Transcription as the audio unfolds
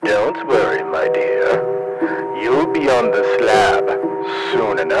on the slab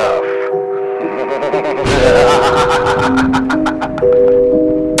soon enough.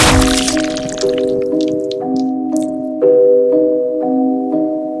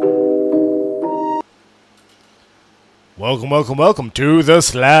 Welcome to the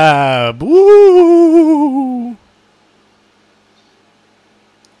Slab. Woo!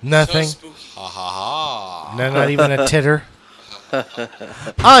 Nothing. So spooky. Ha ha ha. No, not even a titter.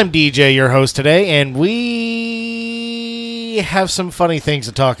 I'm DJ, your host today, and we have some funny things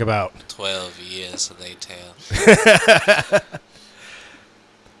to talk about. 12 years, they tell.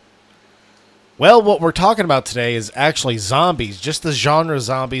 Well, what we're talking about today is actually zombies, just the genre of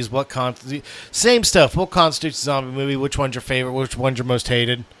zombies. Same stuff. What constitutes a zombie movie? Which one's your favorite? Which one's your most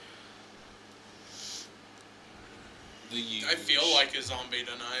hated? I feel like a zombie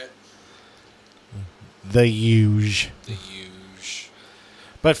tonight. The huge. The huge.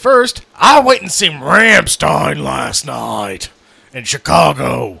 But first, I went and seen Rammstein last night in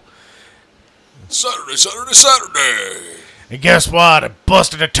Chicago. Saturday. And guess what? I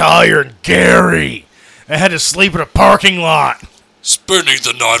busted a tire in Gary. I had to sleep in a parking lot. Spending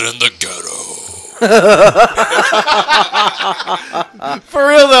the night in the ghetto. For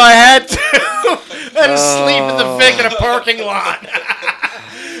real though, I had to. I had to sleep in the Vic in a parking lot.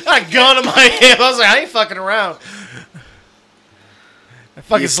 I had a gun in my hand. I was like, I ain't fucking around. I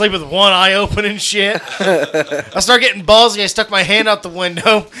fucking sleep with one eye open and shit. I started getting ballsy. I stuck my hand out the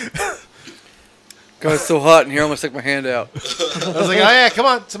window. God, it's so hot in here. I'm going to stick my hand out. I was like, oh yeah, come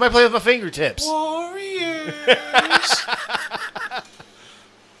on. Somebody play with my fingertips. Warriors.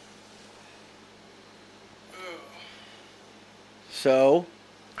 So,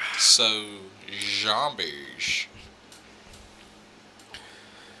 zombies.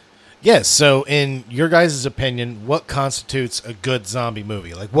 Yes, so in your guys' opinion, what constitutes a good zombie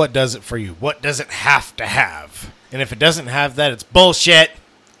movie? Like, what does it for you? What does it have to have? And if it doesn't have that, it's bullshit.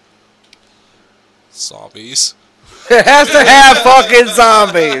 Zombies. it has to have fucking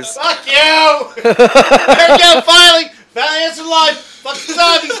zombies. Fuck you! There we go, finally! Finally answered life! Fucking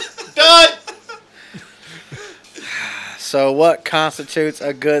zombies! Done! So, what constitutes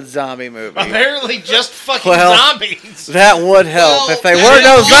a good zombie movie? Apparently just fucking Well, zombies. That would help. Well, If they that weren't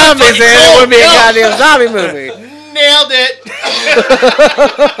no is zombies, then it wouldn't be a goddamn zombie movie. Nailed it!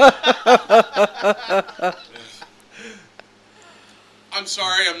 I'm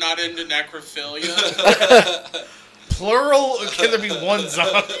sorry, I'm not into necrophilia. Plural, or can there be one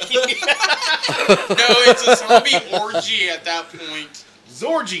zombie? No, it's a zombie orgy at that point.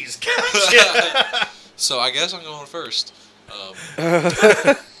 Zorgies, gotcha. So I guess I'm going first.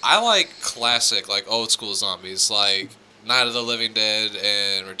 I like classic, like old school zombies, like Night of the Living Dead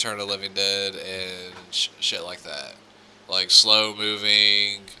and Return of the Living Dead and shit like that. Like slow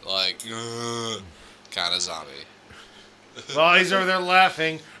moving, like kind of zombie. Well, he's over there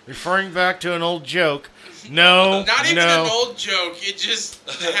laughing, referring back to an old joke. No, Not even no, an old joke, it just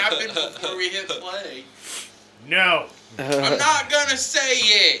happened before we hit play. no. I'm not gonna say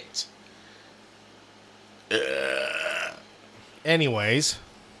it. Anyways,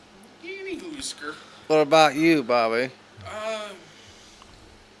 Anywhoosker. What about you, Bobby?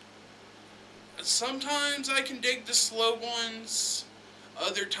 Sometimes I can dig the slow ones.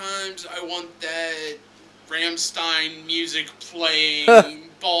 Other times I want that Rammstein music playing,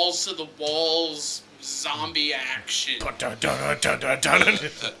 balls to the walls, zombie action. But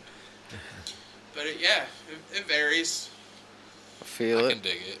it varies. I feel I it. can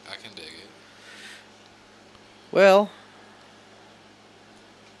dig it. Well,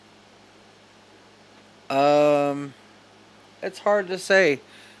 it's hard to say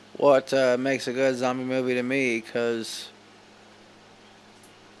what makes a good zombie movie to me, because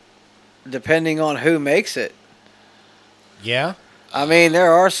depending on who makes it. yeah. I mean,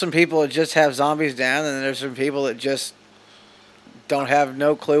 there are some people that just have zombies down, and then there's some people that just don't have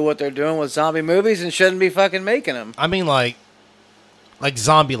no clue what they're doing with zombie movies and shouldn't be fucking making them. I mean, like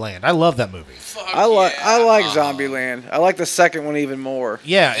Zombieland. I love that movie. Fuck I like yeah. Zombieland. I like the second one even more.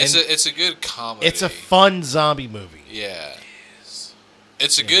 Yeah, It's a good comedy. it's a fun zombie movie. Yeah.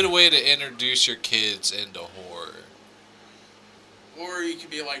 It's a good way to introduce your kids into horror. Or you could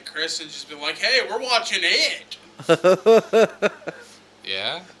be like Chris and just be like, hey, we're watching it.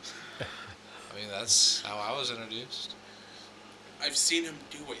 Yeah? I mean, that's how I was introduced. I've seen him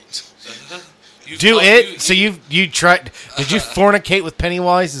do it. So you tried? Did you fornicate with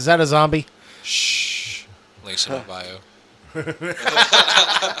Pennywise? Is that a zombie? Shh. Links in my bio.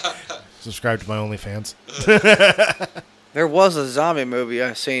 Subscribe to my OnlyFans. There was a zombie movie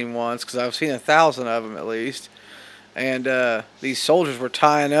I seen once, because I've seen 1,000 of them at least. And these soldiers were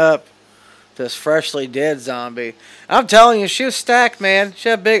tying up this freshly dead zombie. I'm telling you, she was stacked, man. She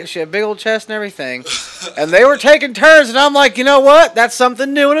had a big old chest and everything. And they were taking turns, and I'm like, you know what? That's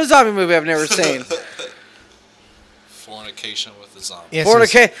something new in a zombie movie I've never seen. Fornication with the zombie. Yes,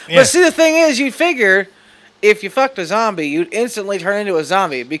 Fornicate. yeah. But see, the thing is, you figure if you fucked a zombie, you'd instantly turn into a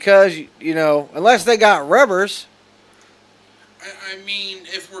zombie because, you know, unless they got rubbers. I mean,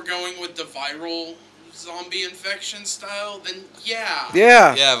 if we're going with the viral zombie infection style, then yeah.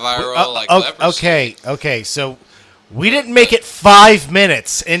 Yeah. Yeah, viral, like leprosy. Okay, so we didn't make it 5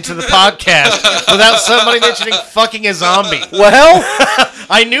 minutes into the podcast without somebody mentioning fucking a zombie. Well,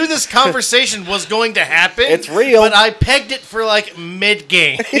 I knew this conversation was going to happen. It's real. But I pegged it for like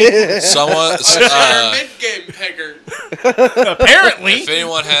mid-game. Someone, Mid-game pegger. Apparently. if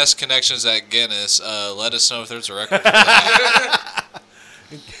anyone has connections at Guinness, let us know if there's a record for that.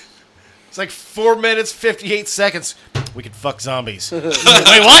 It's like 4 minutes, 58 seconds. We could fuck zombies. Wait,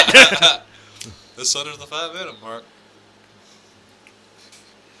 what? It's under the 5-minute mark.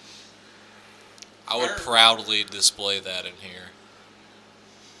 I would proudly display that in here.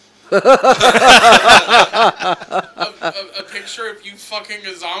 A picture of you fucking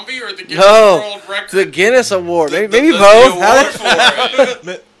a zombie or the Guinness no. World Record? The Guinness Award. Maybe The both. award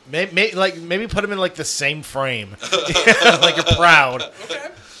for it. Maybe put them in like the same frame. Like you're proud. Okay.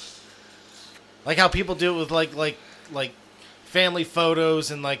 Like how people do it with like family photos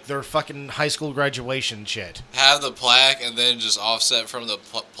and like their fucking high school graduation shit. Have the plaque and then just offset from the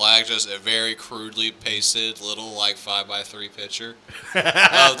plaque just a very crudely pasted little like 5x3 picture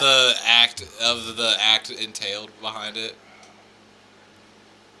of the act entailed behind it.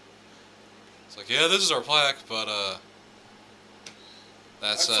 It's like, yeah, this is our plaque, but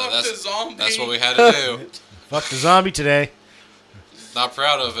that's what we had to do. Fuck the zombie today. Not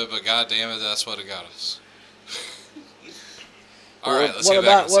proud of it, but god damn it, that's what it got us. All right, let's get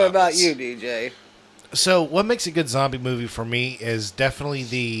back to What about zombies. you, DJ? So what makes a good zombie movie for me is definitely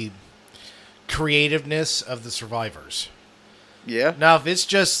the creativeness of the survivors. Yeah. Now, if it's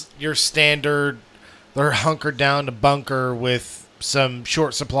just your standard, they're hunkered down to bunker with some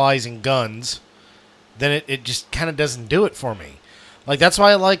short supplies and guns, then it just kind of doesn't do it for me. Like, that's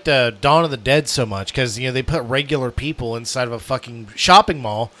why I liked Dawn of the Dead so much, because, you know, they put regular people inside of a fucking shopping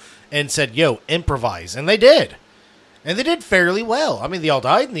mall and said, yo, improvise. And they did. And they did fairly well. I mean, they all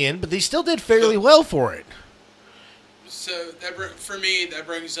died in the end, but they still did fairly well for it. So for me, that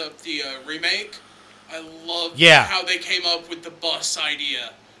brings up the remake. I love Yeah. how they came up with the bus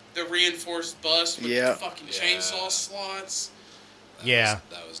idea, the reinforced bus with Yeah. the fucking chainsaw slots. That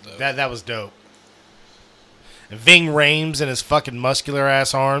was dope. That was dope. And Ving Rhames and his fucking muscular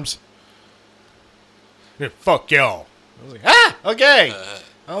ass arms. Yeah, fuck y'all. I was like, okay.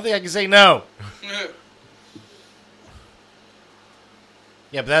 I don't think I can say no.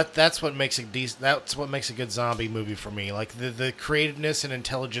 Yeah, but that's what makes it that's what makes a good zombie movie for me. Like the creativeness and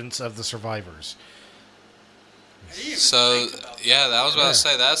intelligence of the survivors. I didn't even So, think about that. yeah, I was about Yeah. to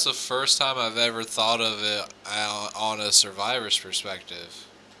say, that's the first time I've ever thought of it on a survivor's perspective.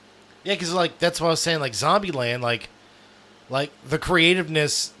 Yeah, because like that's what I was saying. Like Zombieland, like the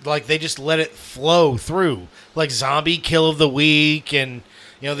creativeness, like they just let it flow through. Like Zombie Kill of the Week, and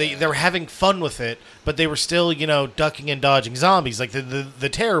you know they were having fun with it, but they were still ducking and dodging zombies. Like the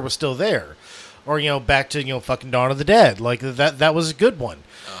terror was still there, or back to fucking Dawn of the Dead. Like that was a good one.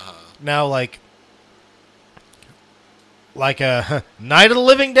 Now like Night of the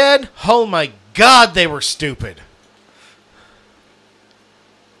Living Dead. Oh my God, they were stupid.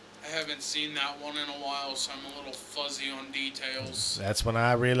 I haven't seen that one in a while, so I'm a little fuzzy on details. That's when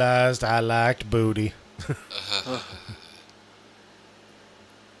I realized I liked booty.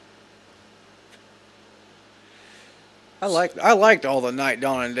 I liked all the Night,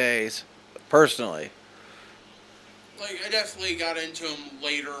 Dawn, and Days, personally. Like, I definitely got into them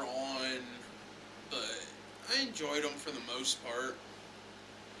later on, but I enjoyed them for the most part.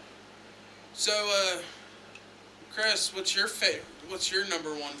 So, Chris, what's your number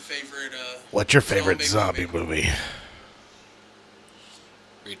one favorite? What's your favorite zombie movie?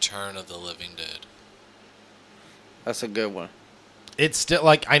 Return of the Living Dead. That's a good one. It's still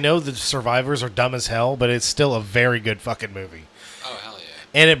like I know the survivors are dumb as hell, but it's still a very good fucking movie. Oh, hell yeah.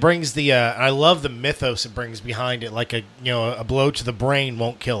 And it brings the I love the mythos it brings behind it. Like a blow to the brain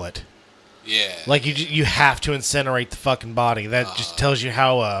won't kill it. Yeah. Like you have to incinerate the fucking body. That just tells you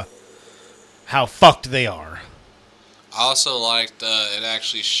how fucked they are. I also liked it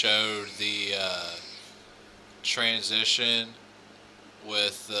actually showed the transition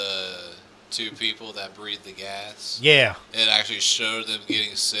with the two people that breathe the gas. Yeah. It actually showed them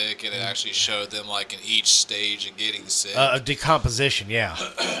getting sick, and it actually showed them like in each stage of getting sick. Decomposition, yeah.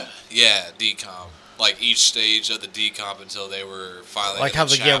 Yeah, decomp. Like each stage of the decomp until they were finally Like in how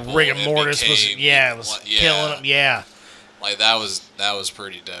the the chapel rigor and mortis was, became- it was killing them. Yeah. Like that was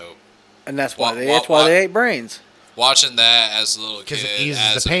pretty dope. And that's why Wa- they ate brains. Watching that as a little 'Cause kid, it eases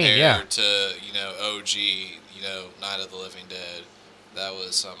as the pain, compared yeah. to OG, Night of the Living Dead, that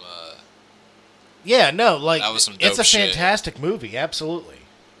was some. Yeah, no, like, That was some it's dope a shit. fantastic movie, absolutely.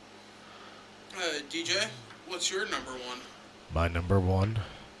 DJ, what's your number one? My number one.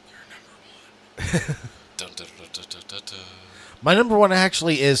 Dun, dun, dun, dun, dun, dun, dun. My number one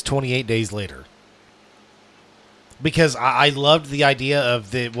actually is 28 Days Later. Because I loved the idea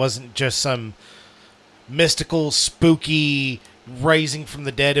of it wasn't just some mystical, spooky raising from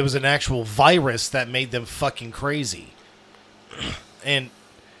the dead. It was an actual virus that made them fucking crazy. And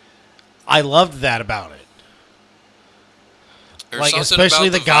I loved that about it. There's Like, something especially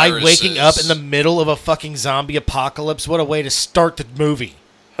about the guy viruses. waking up in the middle of a fucking zombie apocalypse. What a way to start the movie.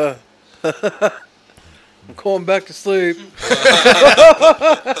 I'm going back to sleep.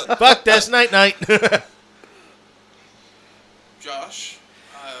 Fuck, that's night-night. Josh,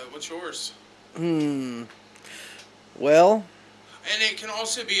 what's yours? Well, And it can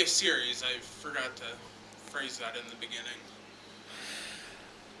also be a series. I forgot to phrase that in the beginning.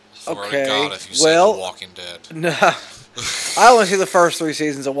 Swear okay, to God, if you well- said The Walking Dead. no. I only see the first 3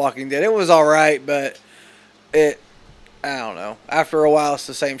 seasons of Walking Dead. It was alright, but I don't know. After a while, it's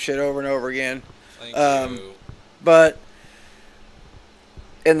the same shit over and over again. Thank you. But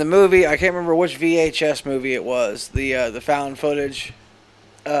in the movie, I can't remember which VHS movie it was. The found footage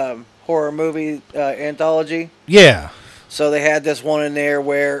horror movie anthology. Yeah. So they had this one in there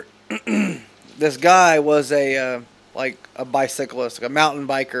where this guy was a bicyclist, like a mountain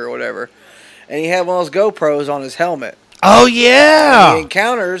biker or whatever, and he had one of those GoPros on his helmet. Oh, And he yeah.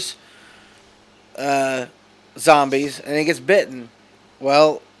 encounters zombies, and he gets bitten.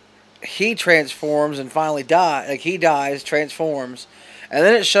 Well, he transforms and finally dies. Like, he dies, transforms, and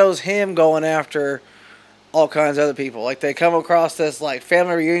then it shows him going after all kinds of other people. Like, they come across this, like,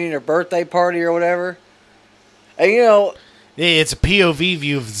 family reunion or birthday party or whatever. And, Yeah, it's a POV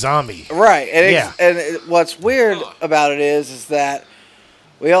view of the zombie. right. And, Yeah. what's weird about it is that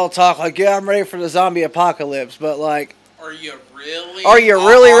we all talk like, yeah, I'm ready for the zombie apocalypse, but, like, Are you really? are you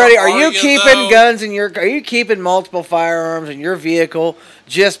really ready? Are are you you, keeping though? guns in your? Are you keeping multiple firearms in your vehicle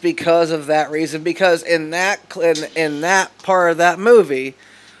just because of that reason? Because in that part of that movie,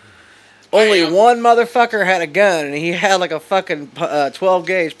 only am. one motherfucker had a gun, and he had like a fucking 12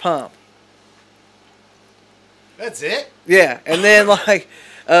 gauge pump. That's it? Yeah, and then like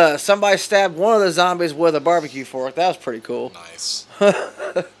somebody stabbed one of the zombies with a barbecue fork. That was pretty cool. Nice.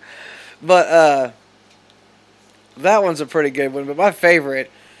 But that one's a pretty good one. But my favorite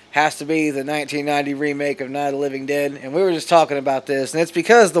has to be the 1990 remake of Night of the Living Dead. And we were just talking about this. And it's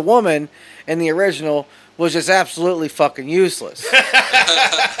because the woman in the original was just absolutely fucking useless.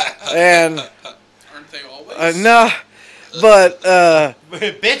 And Aren't they always? no, but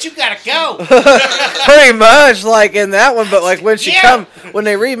Bitch, you gotta go. pretty much like in that one. But like when she Yeah. when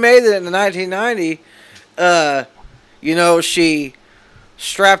they remade it in the 1990, she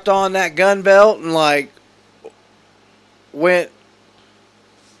strapped on that gun belt and like went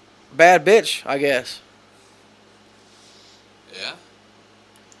bad bitch, I guess. Yeah.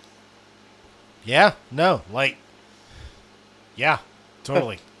 Yeah, no, like, yeah,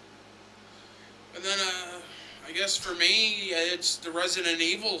 totally. And then, I guess for me, it's the Resident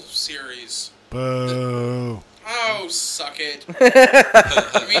Evil series. Boo. Oh, suck it.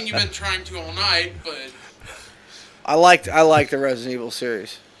 I mean, you've been trying to all night, but... I liked the Resident Evil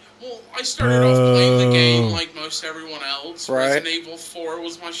series. Well, I started off playing the game like most everyone else. Right. Resident Evil 4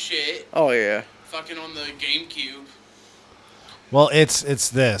 was my shit. Oh yeah. Fucking on the GameCube. Well, it's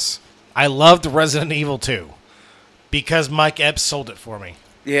this. I loved Resident Evil 2 because Mike Epps sold it for me.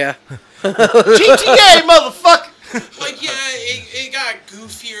 Yeah. GTA, motherfucker! Like, yeah, it got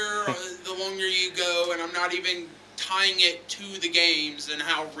goofier the longer you go, and I'm not even tying it to the games and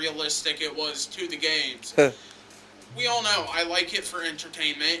how realistic it was to the games. We all know I like it for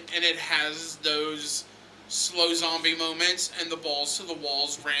entertainment, and it has those slow zombie moments and the balls to the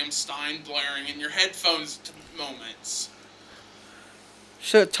walls Rammstein blaring in your headphones moments.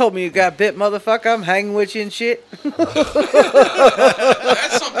 Should have told me you got bit, motherfucker. I'm hanging with you and shit. That's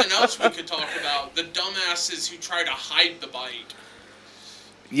something else we could talk about. The dumbasses who try to hide the bite.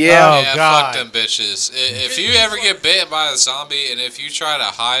 Yeah. Oh, Yeah, God. fuck them bitches. If you ever get bitten by a zombie and if you try to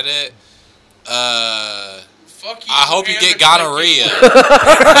hide it, Fuck you. I hope you and get the gonorrhea.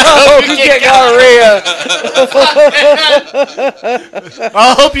 I hope you get gonorrhea.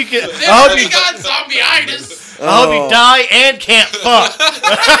 I hope you get. Then I hope you you. got zombieitis. I hope you die and can't fuck.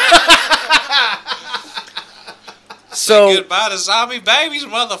 So Goodbye to zombie babies,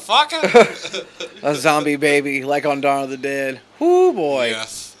 motherfucker. a zombie baby, like on Dawn of the Dead. Whoo boy, Yeah.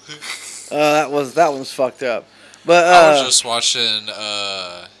 that one's fucked up. But I was just watching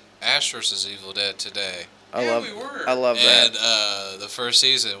Ash vs. Evil Dead today. I Yeah, love we were. I love And that. the first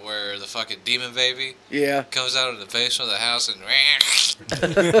season where the fucking demon baby Yeah. comes out of the basement of the house and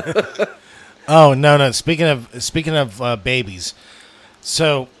Oh no! Speaking of babies,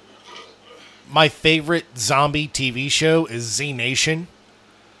 so my favorite zombie TV show is Z Nation.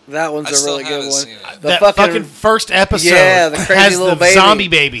 That one's I a still really good haven't one. seen it. The That fucking, fucking first episode Yeah, the crazy has little the baby. zombie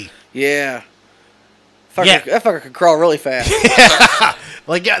baby. yeah. Fucker, Yeah. That fucker could crawl really fast.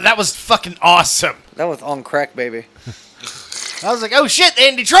 Like, yeah, that was fucking awesome. That was on crack, baby. I was like, oh shit, they're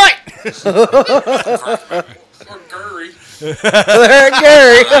in Detroit. Or Gurry.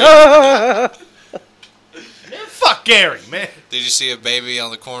 Gary. Fuck Gary, man. Did you see a baby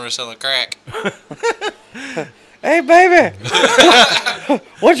on the corner selling crack? Hey, baby.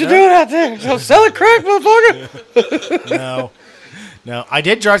 What you doing out there? So selling crack, motherfucker? No. I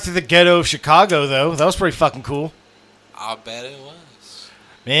did drive through the ghetto of Chicago, though. That was pretty fucking cool. I bet it was.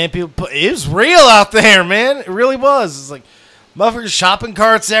 Man, it was real out there, man. It really was. It's like motherfuckers, shopping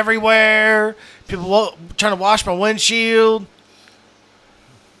carts everywhere. People trying to wash my windshield.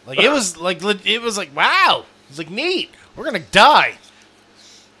 Like it was like wow. It was like neat. We're gonna die.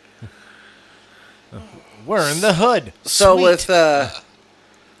 We're in the hood. So Sweet.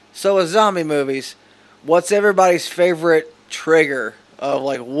 with zombie movies, what's everybody's favorite trigger of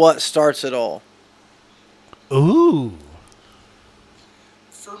like what starts it all? Ooh.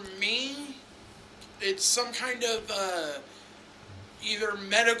 For me, it's some kind of either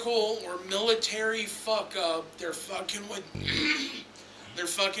medical or military fuck up. They're fucking with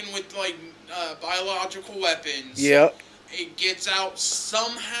like biological weapons. Yep. It gets out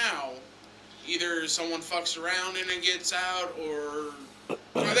somehow. Either someone fucks around and it gets out, or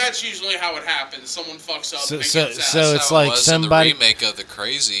that's usually how it happens. Someone fucks up and it gets out. So That's it's how it like was somebody. in the remake of the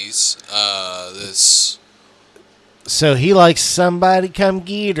Crazies. This So he likes somebody come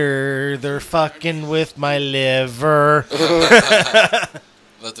get her. They're fucking with my liver.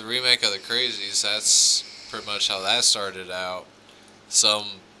 But the remake of the Crazies, that's pretty much how that started out. Some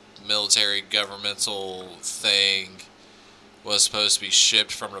military governmental thing was supposed to be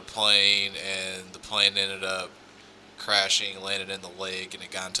shipped from a plane, and the plane ended up crashing, landed in the lake, and it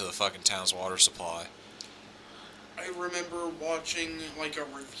got into the fucking town's water supply. I remember watching like a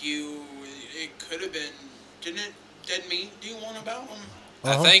review. It could have been, didn't it? Dead Meat do one about them?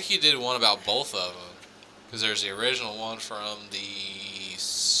 I think he did one about both of them. Because there's the original one from the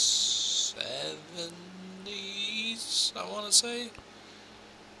 70s, I want to say.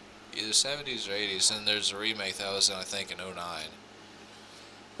 Either 70s or 80s. And there's a remake that was, I think, in 09.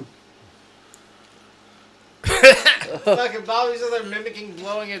 Fucking Bobby's over there mimicking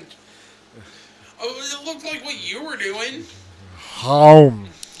blowing it. Oh, it looked like what you were doing. Home.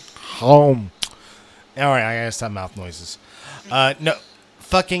 Alright, I gotta stop mouth noises. No,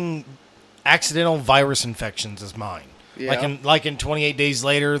 fucking accidental virus infections is mine. Yeah. Like in 28 Days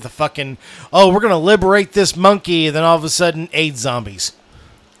Later, the fucking, we're gonna liberate this monkey, and then all of a sudden, AIDS zombies.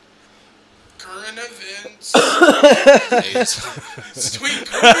 Current events. AIDS. Sweet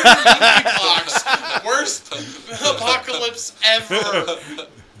monkeypox. Worst apocalypse ever.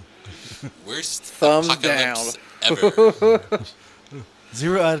 Worst Thumbs apocalypse ever.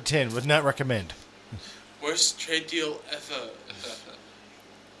 0 out of 10, would not recommend. Worst trade deal ever.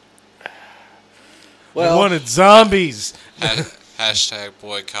 Well, I wanted zombies. Hashtag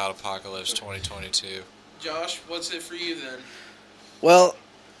boycott apocalypse 2022. Josh, what's it for you then? well,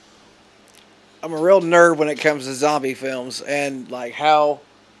 I'm a real nerd when it comes to zombie films and like how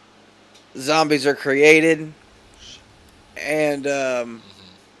zombies are created, and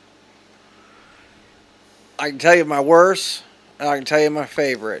I can tell you my worst, and I can tell you my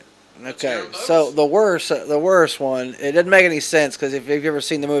favorite. Okay, so the worst one, it doesn't make any sense because if you've ever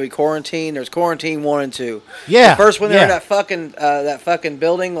seen the movie Quarantine, there's Quarantine 1 and 2. Yeah. The first one, they're in yeah. that fucking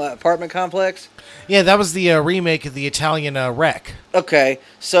building, apartment complex. Yeah, that was the remake of the Italian Wreck. Okay,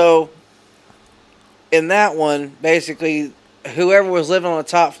 so in that one, basically, whoever was living on the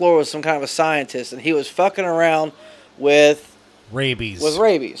top floor was some kind of a scientist, and he was fucking around with Rabies.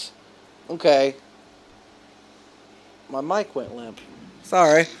 rabies. Okay. My mic went limp.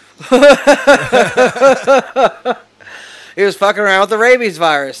 Sorry. He was fucking around with the rabies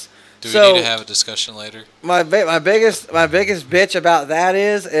virus. Do we So- need to have a discussion later? My biggest bitch about that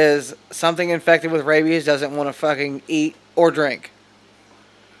is something infected with rabies doesn't want to fucking eat or drink.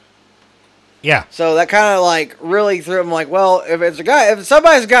 Yeah. So that kind of like really threw him like, well, if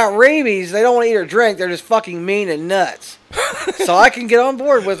somebody's got rabies, they don't want to eat or drink. They're just fucking mean and nuts. So I can get on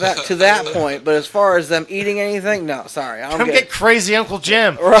board with that to that point. But as far as them eating anything, no, sorry, I don't Come get. get crazy Uncle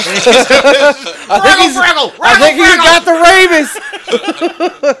Jim. Right. Fraggle, I think he got the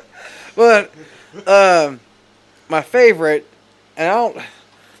rabies. But my favorite, and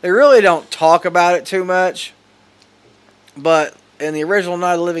they really don't talk about it too much. But in the original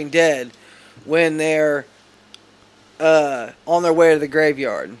Night of the Living Dead, when they're on their way to the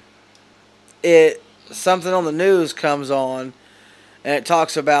graveyard, something on the news comes on, and it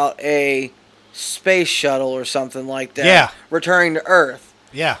talks about a space shuttle or something like that. Yeah. Returning to Earth.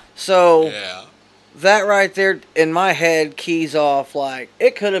 Yeah. So Yeah. that right there in my head keys off like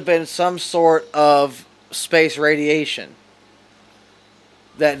it could have been some sort of space radiation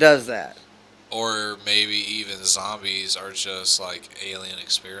that does that. Or maybe even zombies are just like alien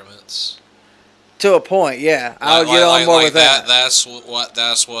experiments. To a point, yeah. I would get on board with that. That's what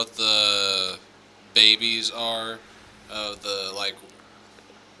the babies are of the like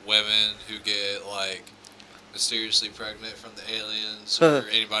women who get like mysteriously pregnant from the aliens or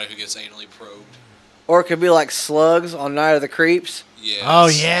anybody who gets anally probed. Or it could be like slugs on Night of the Creeps. Yes. Oh,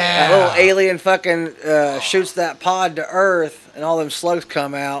 yeah. That little alien fucking shoots that pod to Earth, and all them slugs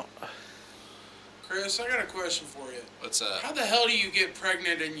come out. Chris, I got a question for you. What's that? How the hell do you get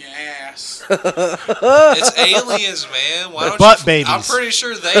pregnant in your ass? It's aliens, man. Why They're don't butt you, babies. I'm pretty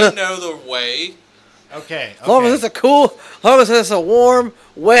sure they know the way. Okay. As long as it's a warm,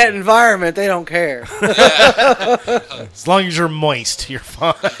 wet environment, they don't care. As long as you're moist, you're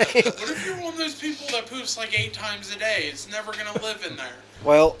fine. What if you're one of those people that poops like 8 times a day? It's never gonna live in there.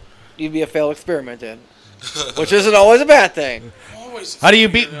 Well, you'd be a failed experiment then. Which isn't always a bad thing. Always How do you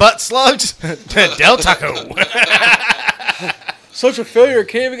beat butt slugs? Del Taco. Such a failure,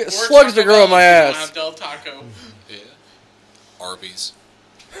 can't even get Or slugs to Taco grow on Bell my if you don't ass. have Del Taco. Yeah. Arby's.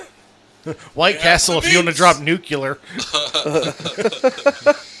 White Yeah, Castle if you want to beats. drop nuclear.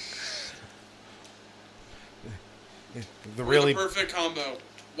 The We're really the perfect combo.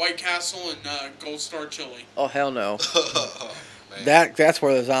 White Castle and Gold Star chili. Oh, hell no. Man. That's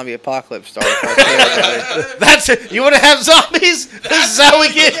where the zombie apocalypse starts. Right there, buddy. that's it. You want to have zombies? This is how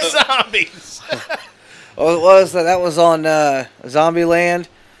we get zombies. What was that? That was on Zombieland.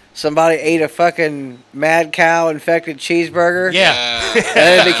 Somebody ate a fucking mad cow infected cheeseburger. Yeah.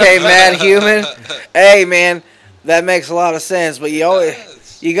 And it became mad human. Hey man, that makes a lot of sense. But you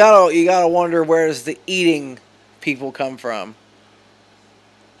gotta wonder where does the eating people come from?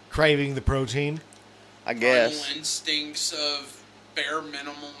 Craving the protein. I guess Primal instincts of bare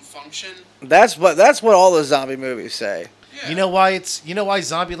minimum function. that's what all the zombie movies say. Yeah. You know why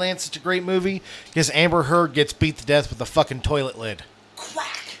Zombieland's such a great movie? Because Amber Heard gets beat to death with a fucking toilet lid.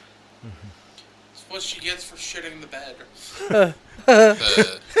 Crack. That's what she gets for shitting the bed.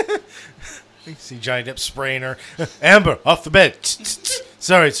 See Johnny Depp spraying her. Amber, off the bed.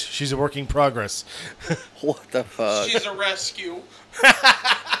 Sorry, she's a work in progress. What the fuck? She's a rescue.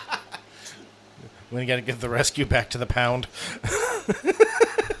 We gotta get the rescue back to the pound.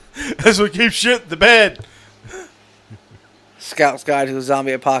 As we keep shit in the bed. Scout's Guide to the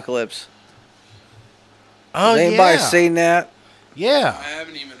Zombie Apocalypse. Oh, Has anybody yeah. seen that? I Yeah.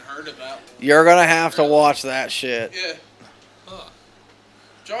 haven't even heard of that one. You're gonna have to watch that shit. Yeah. Huh.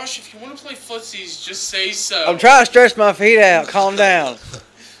 Josh, if you want to play footsies, just say so. I'm trying to stretch my feet out. Calm down.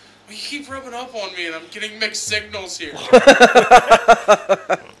 You keep rubbing up on me, and I'm getting mixed signals here.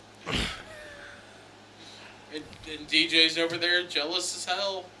 and DJ's over there jealous as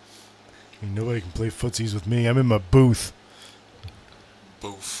hell. Nobody can play footsies with me. I'm in my booth.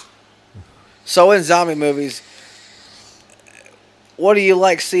 Boof. So in zombie movies, what do you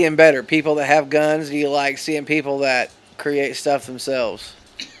like seeing better? People that have guns? Do you like seeing people that create stuff themselves?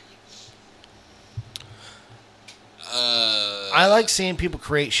 I like seeing people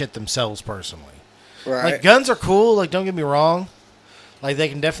create shit themselves personally. Right. Like, guns are cool, like, don't get me wrong. Like, they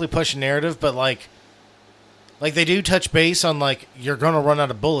can definitely push a narrative, but, like they do touch base on, like, you're going to run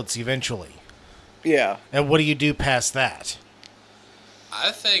out of bullets eventually. Yeah. And what do you do past that?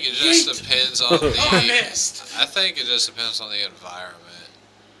 I think it just Yeet. depends on the. Oh, I missed. I think it just depends on the environment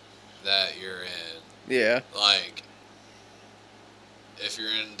that you're in. Yeah. Like, if you're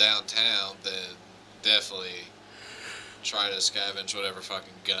in downtown, then definitely try to scavenge whatever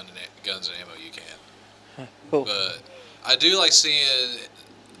fucking guns and ammo you can. Cool. But I do like seeing.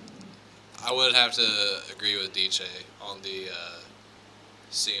 I would have to agree with DJ on the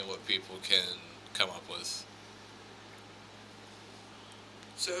seeing what people can come up with.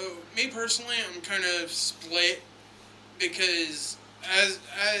 So, me personally, I'm kind of split because as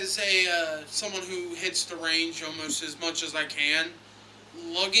a someone who hits the range almost as much as I can,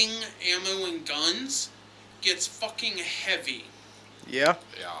 lugging ammo and guns gets fucking heavy. Yeah.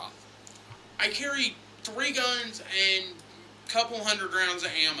 Yeah. I carry 3 guns and a couple hundred rounds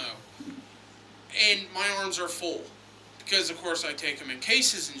of ammo, and my arms are full because, of course, I take them in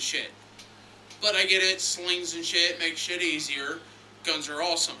cases and shit. But I get it, slings and shit, makes shit easier. Guns are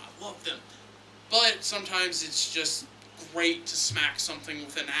awesome. I love them. But sometimes it's just great to smack something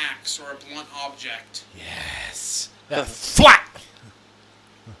with an axe or a blunt object. Yes. Flat.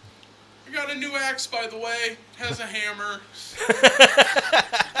 I got a new axe, by the way. Has a hammer.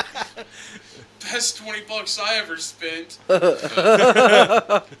 Best $20 I ever spent.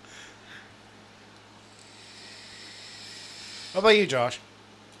 How about you, Josh?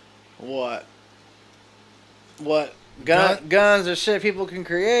 What? Guns are shit people can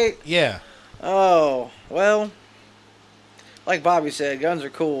create? Yeah. Oh, well, like Bobby said, guns are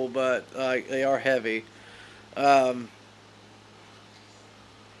cool, but they are heavy. I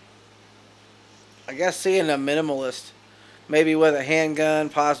guess seeing a minimalist, maybe with a handgun,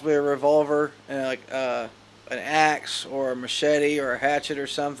 possibly a revolver, and like an axe or a machete or a hatchet or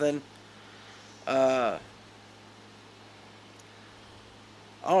something. I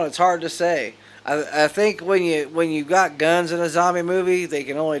don't know, it's hard to say. I think when you got guns in a zombie movie, they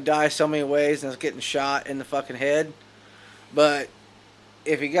can only die so many ways, and it's getting shot in the fucking head. But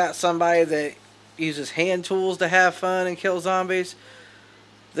if you got somebody that uses hand tools to have fun and kill zombies,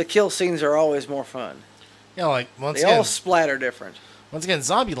 the kill scenes are always more fun. Yeah, like They all splatter different. Once again,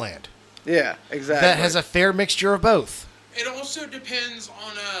 Zombieland. Yeah, exactly. That has a fair mixture of both. It also depends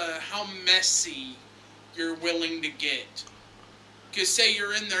on how messy you're willing to get. Because say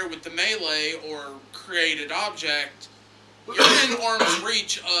you're in there with the melee or created object, you're in arm's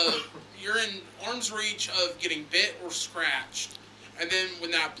reach of getting bit or scratched. And then when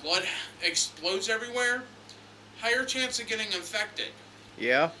that blood explodes everywhere, higher chance of getting infected.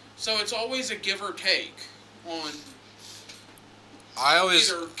 Yeah. So it's always a give or take on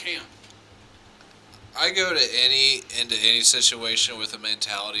either camp. I go into any situation with a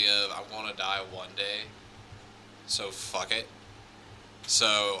mentality of I want to die one day, so fuck it.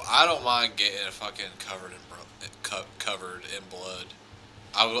 So I don't mind getting fucking covered in blood.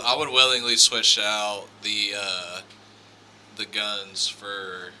 I would willingly switch out the guns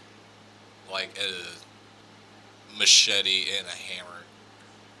for like a machete and a hammer.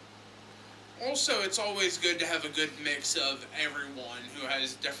 Also, it's always good to have a good mix of everyone who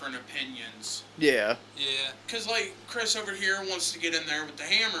has different opinions. Yeah. Yeah. Because, like, Chris over here wants to get in there with the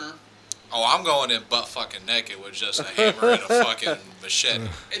hammer. Oh, I'm going in butt fucking naked with just a hammer and a fucking machete.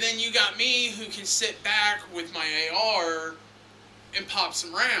 And then you got me who can sit back with my AR and pop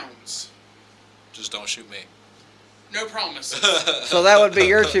some rounds. Just don't shoot me. No promises. So that would be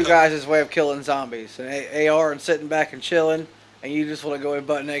your two guys' way of killing zombies. An AR and sitting back and chilling, and you just want to go in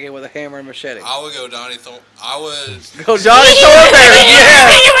butt naked with a hammer and machete. I would go Donnie Thorn. I would Go Johnny Thornberry,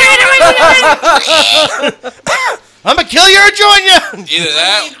 yeah! I'm gonna kill you or join you. Either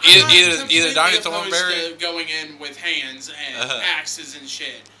that, I'm not either Donnie completely Thornberry. opposed to going in with hands and axes and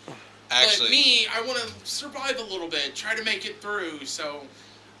shit. Actually, But me, I want to survive a little bit, try to make it through. So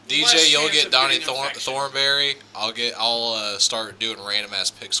DJ, less you'll chance get of Donnie getting infection. Thornberry. I'll start doing random ass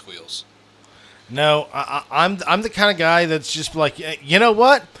pig squeals. No, I'm the kind of guy that's just like, you know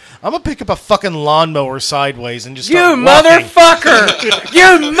what? I'm gonna pick up a fucking lawnmower sideways and just You start walking. motherfucker!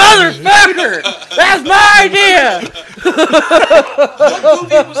 You motherfucker! That's my idea! What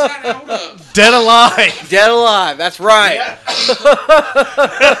movie was that out of? Dead Alive. Dead Alive, that's right.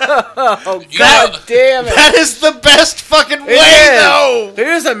 Oh, You God know- damn it. That is the best fucking way, is. though. Can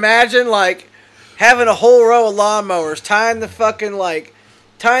you just imagine, like, having a whole row of lawnmowers, tying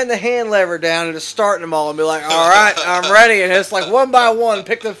the hand lever down and just starting them all and be like, all right, I'm ready. And it's like one by one,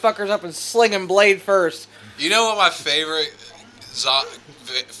 pick the fuckers up and sling them blade first. You know what my favorite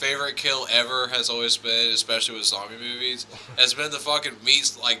kill ever has always been, especially with zombie movies, has been the fucking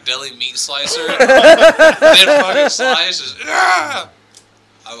deli meat slicer. Then fucking slices. I've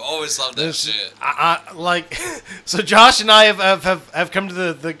always loved that shit. So Josh and I have come to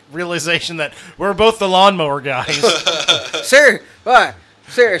the realization that we're both the lawnmower guys.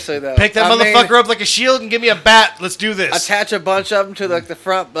 Seriously, though. Pick that motherfucker up like a shield and give me a bat. Let's do this. Attach a bunch of them to the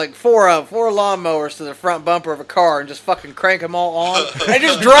front, like four lawnmowers to the front bumper of a car and just fucking crank them all on and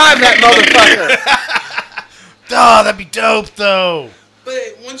just drive that motherfucker. Oh, that'd be dope, though.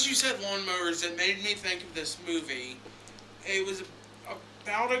 But once you said lawnmowers, it made me think of this movie. It was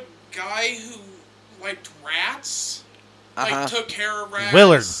about a guy who liked rats. Uh-huh. Like, took care of rats.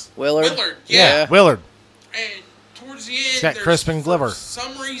 Willard? Yeah. Willard. And towards the end, He's got Crispin Glover. For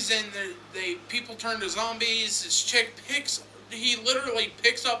some reason, people turn to zombies. This chick he literally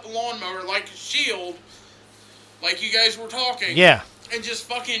picks up a lawnmower like a shield, like you guys were talking. Yeah. And just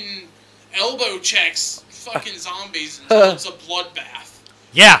fucking elbow checks fucking zombies until it's a bloodbath.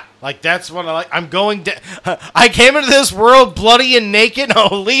 Yeah, like that's what I like. I'm going to. I came into this world bloody and naked.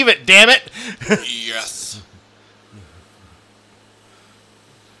 Oh, leave it, damn it. Yes.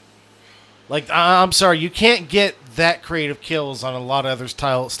 Like, I'm sorry, you can't get that creative kills on a lot of other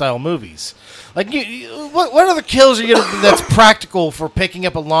style movies. Like, what other kills are you gonna that's practical for picking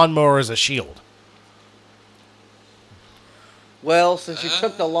up a lawnmower as a shield? Well, since you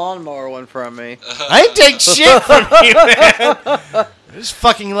took the lawnmower one from me. I ain't take shit from you, man. I just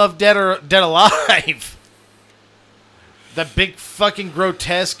fucking love Dead Alive. That big fucking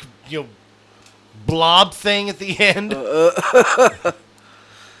grotesque, blob thing at the end.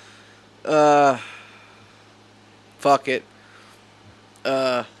 Fuck it.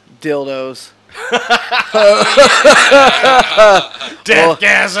 Dildos.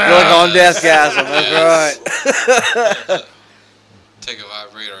 Deathgasm. Look on Deathgasm. That's right. Take a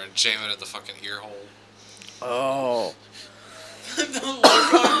vibrator and jam it at the fucking ear hole. Oh. The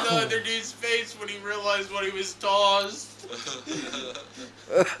look on the other dude's face when he realized what he was tossed.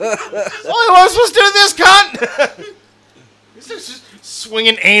 Oh, I was supposed to do this, cunt. He's just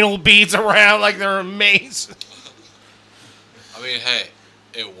swinging anal beads around like they're a mace. I mean, hey,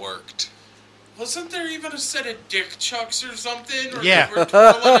 it worked. Wasn't there even a set of dick chucks or something? Or Yeah. they were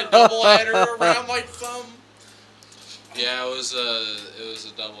twirling a double header around like some? Yeah, it was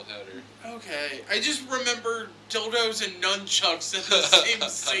a double header. Okay, I just remember dildos and nunchucks in the same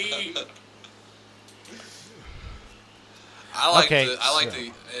scene. I like Okay,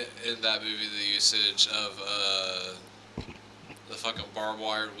 in that movie the usage of the fucking barbed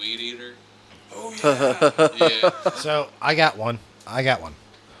wire weed eater. Oh yeah. Yeah. So, I got one.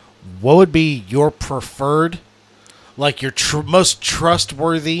 What would be your preferred, like your most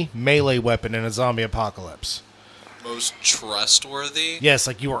trustworthy melee weapon in a zombie apocalypse? Most trustworthy? Yes,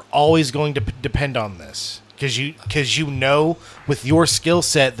 like you are always going to depend on this. Because you know with your skill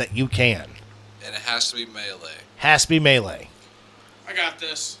set that you can. And it has to be melee. Has to be melee. I got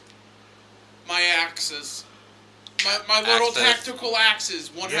this. My axes. My little tactical axes.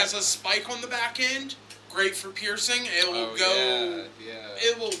 One has a spike on the back end. Great for piercing. It will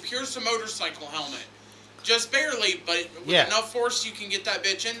It will pierce a motorcycle helmet. Just barely, but with enough force you can get that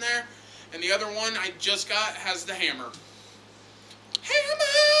bitch in there. And the other one I just got has the hammer.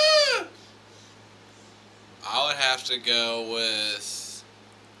 Hammer! I would have to go with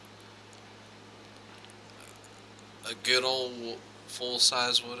a good old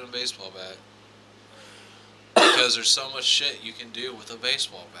full-size wooden baseball bat. Because there's so much shit you can do with a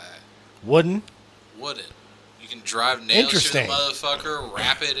baseball bat. Wooden? Wooden. You can drive nails through the Interesting. motherfucker,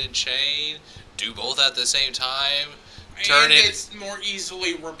 wrap it in chain, do both at the same time, And it's more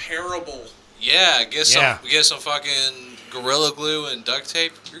easily repairable. Yeah, get some fucking Gorilla Glue and duct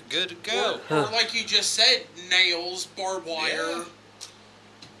tape. You're good to go. Or like you just said, nails, barbed wire. Yeah.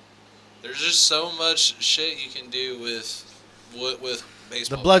 There's just so much shit you can do with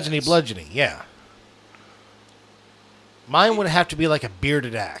baseball. The bludgeony, bats. yeah. Mine would have to be like a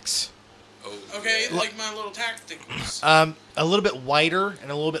bearded axe. Oh, Okay, yeah. like my little tacticals. A little bit wider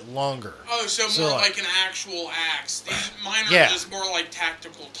and a little bit longer. Oh, so more like an actual axe. Mine are just more like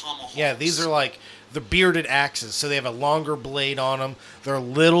tactical tomahawks. Yeah, these are like the bearded axes, so they have a longer blade on them. They're a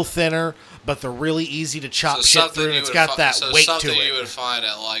little thinner, but they're really easy to chop shit through, and it's got that weight to something it. you would find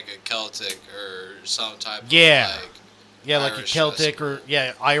at like a Celtic or some type of like a Celtic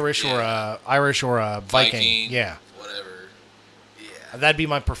Irish or a Viking. Yeah, whatever. Yeah, that'd be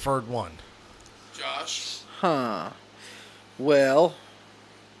my preferred one. Josh? Huh. Well,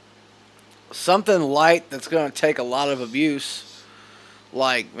 something light that's going to take a lot of abuse,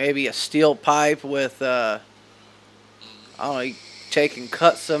 like maybe a steel pipe with, I don't know, you take and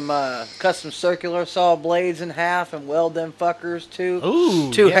cut some circular saw blades in half and weld them fuckers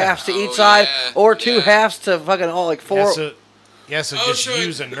two halves to each side, or two halves to fucking four. So just so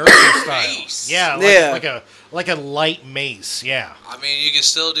use a inertia style. Mace. Yeah, like a light mace. Yeah. I mean, you can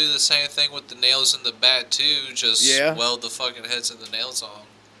still do the same thing with the nails in the bat too. Just weld the fucking heads of the nails on.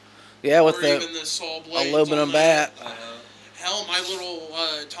 Yeah, with even the saw blades aluminum bat. Hell, my little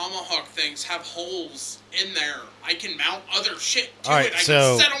tomahawk things have holes in there. I can mount other shit to All right, it. I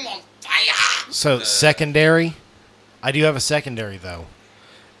so- can set them on fire. So secondary, I do have a secondary though.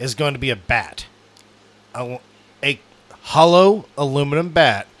 Is going to be a bat. A hollow aluminum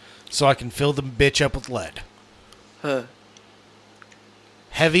bat so I can fill the bitch up with lead. Huh.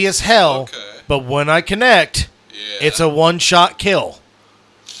 Heavy as hell, Okay. but when I connect, Yeah. it's a one-shot kill.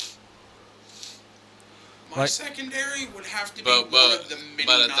 My Like- secondary would have to be But one of the mini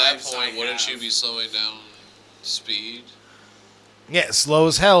but at that knives point, I wouldn't have. you be slowing down speed? Yeah, slow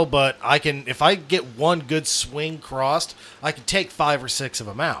as hell, but I can, if I get one good swing crossed, I can take 5 or 6 of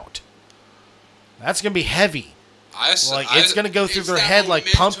them out. That's going to be heavy. It's going to go through It's their that head like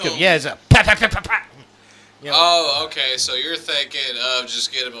pumpkin. momentum. Yeah, it's a pat, pat, pat, pat, pat. You know, Oh, okay. So you're thinking of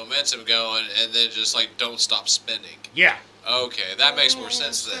just getting momentum going and then just like don't stop spinning. yeah. Okay, that makes more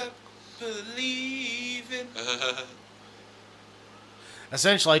sense then. Believing.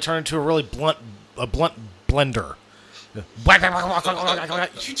 Essentially, I turn into a really blunt blender. You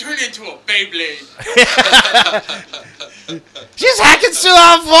turn into a Beyblade. She's hacking through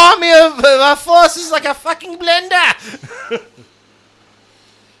our army of our forces like a fucking blender.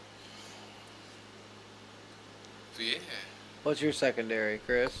 Yeah. What's your secondary,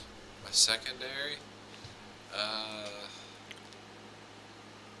 Chris? My secondary.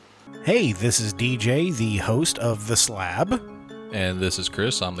 Hey, this is DJ, the host of The Slab. And this is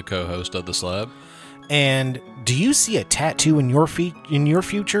Chris. I'm the co-host of The Slab. And do you see a tattoo in your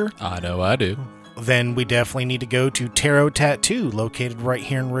future? I know I do. Then we definitely need to go to Tarot Tattoo, located right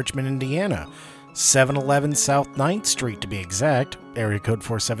here in Richmond, Indiana. 711 South 9th Street, to be exact, area code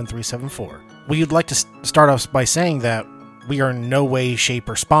 47374. We'd like to start off by saying that we are in no way, shape,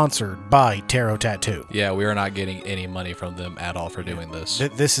 or sponsored by Tarot Tattoo. Yeah, we are not getting any money from them at all for doing this.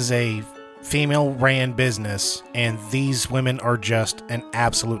 This is a female-ran business, and these women are just an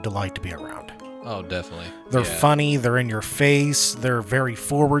absolute delight to be around. Oh, definitely. They're Yeah. funny, they're in your face, they're very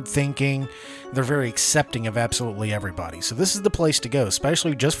forward-thinking, they're very accepting of absolutely everybody. So this is the place to go,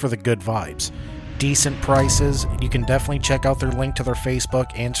 especially just for the good vibes. Decent prices. You can definitely check out their link to their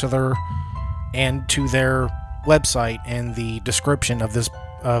Facebook and to their website and the description of this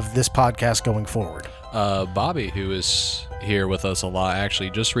podcast going forward. Bobby, who is here with us a lot, actually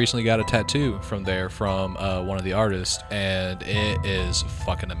just recently got a tattoo from one of the artists, and it is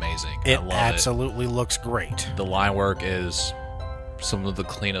fucking amazing. It I love absolutely looks great. The line work is some of the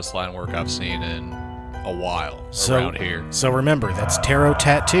cleanest line work I've seen in a while around here. So remember, that's Tarot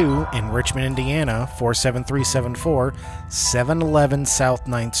Tattoo in Richmond, Indiana, 47374, 711 South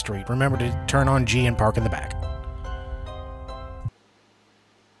 9th Street. Remember to turn on G and park in the back.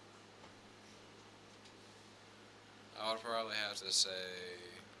 I would probably have to say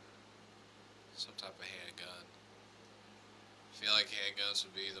some type of handgun. I feel like handguns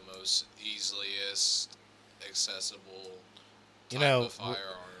would be the most easiest accessible type of firearm.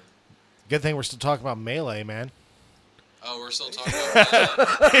 Good thing we're still talking about melee, man. Oh, we're still talking about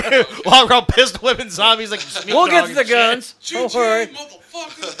that. While we're all pissed whipping zombies like sneak We'll get dog to the and shit. guns. Don't Choo-choo, worry.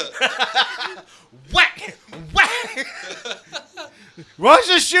 motherfucker. Whack! Whack! Why don't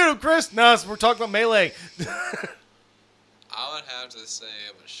you just shoot him, Chris? No, we're talking about melee. I would have to say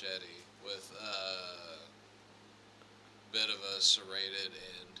a machete with a bit of a serrated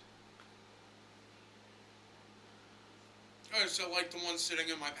end. Oh, so like the one sitting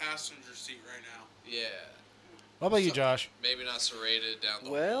in my passenger seat right now. Yeah. What about you, Josh? Maybe not serrated down the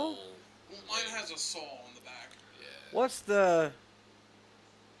Well- whole. Well, mine has a saw on the back. Yeah. What's the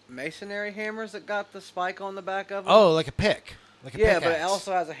masonry hammers that got the spike on the back of them? Oh, like a pick. Like a yeah, but it pickaxe.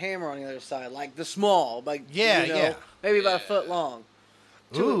 also has a hammer on the other side, like the small, like Yeah, you know, yeah. maybe about a Yeah. foot long.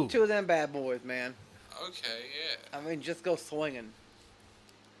 Ooh. Two of them bad boys, man. Okay, yeah. I mean, just go swinging.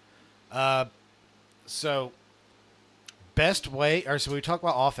 So, best way, or so we talk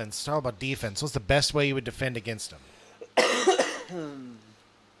about offense, let's talk about defense. What's the best way you would defend against them?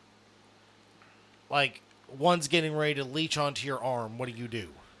 Like, one's getting ready to leech onto your arm. What do you do?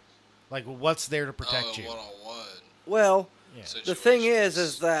 Like, what's there to protect you? One-on-one. Well, Yeah. the thing is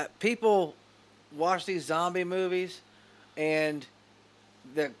situations. that people watch these zombie movies, and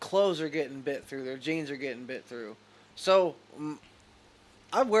their clothes are getting bit through, their jeans are getting bit through. So,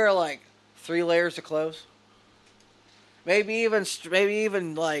 I wear like 3 layers of clothes. Maybe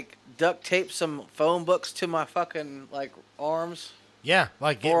even like duct tape some phone books to my fucking like arms. Yeah,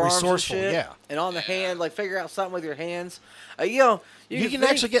 like get Forearms and resourceful. shit, Yeah, and on the Yeah. hand, like figure out something with your hands. You know, you can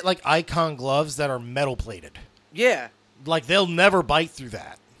think- actually get like icon gloves that are metal plated. yeah, Like they'll never bite through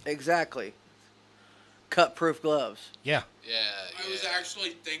that. exactly. Cut-proof gloves. Yeah, Yeah, I was yeah.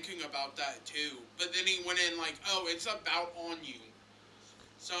 actually thinking about that too, but then he went in like, "Oh, it's about on you."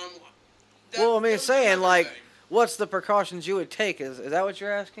 So I'm like, Well, I mean, that's saying another like, thing. what's the precautions you would take? Is that what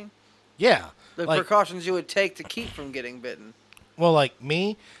you're asking? yeah. The Like, precautions you would take to keep from getting bitten. well, like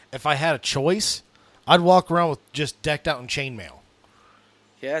me, if I had a choice, I'd walk around with just decked out in chainmail.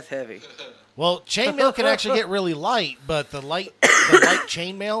 Yeah, that's heavy. Well, chainmail can actually get really light, but the light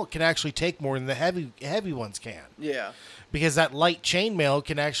chainmail can actually take more than the heavy ones can. Yeah. Because that light chainmail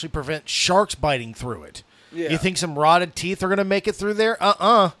can actually prevent sharks biting through it. Yeah. You think some rotted teeth are going to make it through there?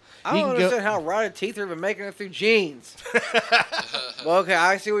 I don't understand how rotted teeth are even making it through jeans. Well, okay,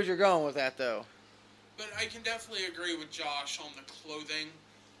 I see what you're going with that, though. But I can definitely agree with Josh on the clothing.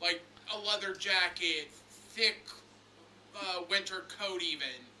 Like a leather jacket, thick winter coat even.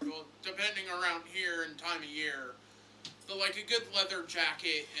 Well, depending around here and time of year. But like a good leather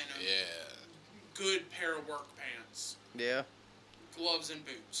jacket and a good pair of work pants. Yeah. Gloves and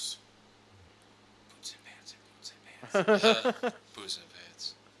boots. Boots and pants and boots and pants. Boots and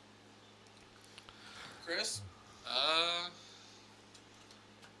pants. Chris?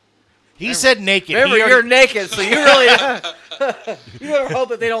 He said naked. Remember, you're naked, so you really... you better hope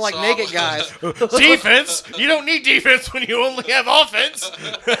that they don't like So naked guys. Defense? You don't need defense when you only have offense.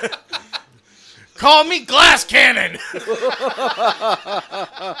 Call me glass cannon.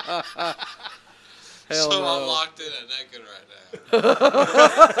 Hell So no. I'm locked in and naked right now.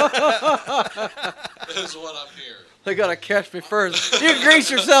 That's what I'm hearing. They gotta catch me first. You can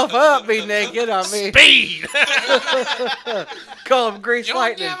grease yourself up, be naked. I mean, Speed. call them grease You'll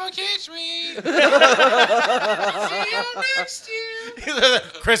lightning. never catch me. See you next year.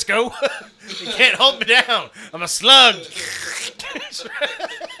 Crisco, you can't hold me down. I'm a slug. I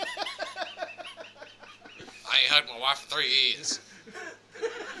ain't hugged my wife for 3 years.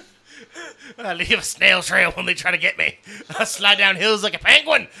 I leave a snail trail when they try to get me. I slide down hills like a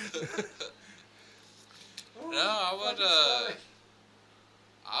penguin. No, I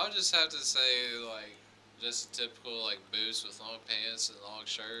would just have to say like just typical like boots with long pants and long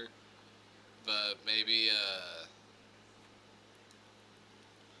shirt, but maybe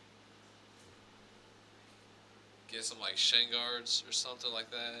get some like shin guards or something like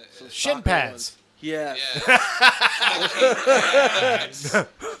that. Shin pads. Yes. Yeah.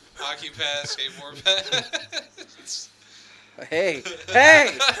 Hockey pads, skateboard pads. Hey,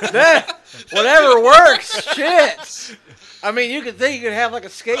 that, whatever works. Shit. I mean, you could think you could have like a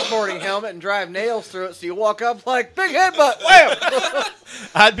skateboarding helmet and drive nails through it, so you walk up like big headbutt, wham!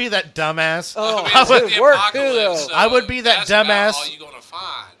 I'd be that dumbass. Oh, I that mean, would it's the work too, apocalypse, though. I would be that that's about dumbass. all you gonna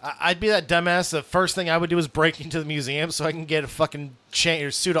find. I'd be that dumbass. The first thing I would do is break into the museum so I can get a fucking chain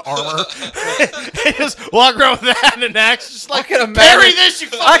or suit of armor. And just walk around with that and an axe. Just like, I can bury imagine- this, you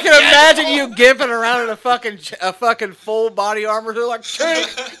fucking I can imagine asshole." you gimping around in a fucking full body armor. They're like chink,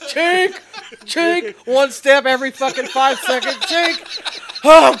 chink, chink. One step every fucking 5 seconds. Chink.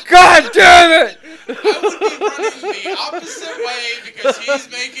 Oh god damn it! I would be running the opposite way because he's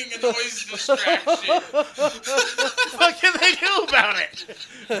making a noise distraction. What can they do about it?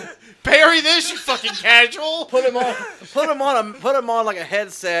 Bury this, you fucking casual. Put him on like a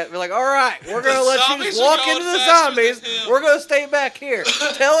headset. Be like, all right, we're gonna The let you zombies just are walk going into the faster than zombies. him. We're gonna stay back here.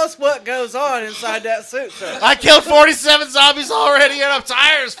 Tell us what goes on inside that suit, sir. I killed 47 zombies already and I'm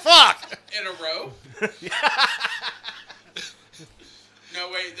tired as fuck. In a row? No,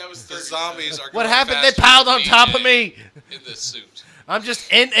 wait, that was The 30 zombies are. What going happened? They faster piled than on top of DJ me. in this suit. I'm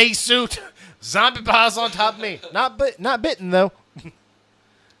just in a suit. Zombie piles on top of me. Not bitten though.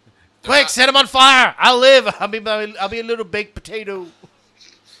 Quick, set him on fire. I'll live. I'll be a little baked potato.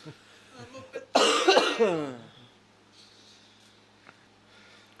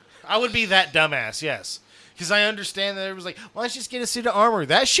 I would be that dumbass, yes. Because I understand that everyone's like, why don't you just get a suit of armor?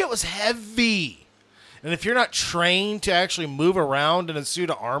 That shit was heavy. And if you're not trained to actually move around in a suit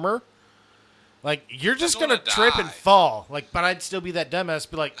of armor, like, you're just You're going to gonna trip die. and fall. Like, but I'd still be that dumbass.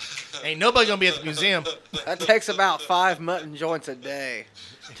 Be like, ain't nobody going to be at the museum. That takes about 5 mutton joints a day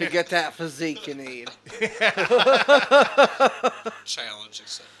to get that physique you need. Challenge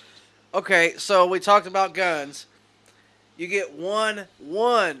accepted. Okay, so we talked about guns. You get one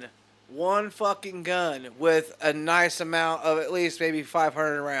fucking gun with a nice amount of at least maybe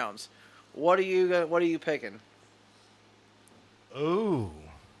 500 rounds. What are you picking? Ooh.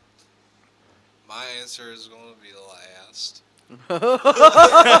 My answer is going to be the last.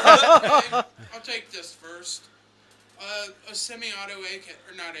 Okay, I'll take this first. A semi-auto AK,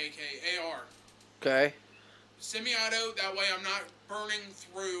 or not AK, AR. Okay. Semi-auto, that way I'm not burning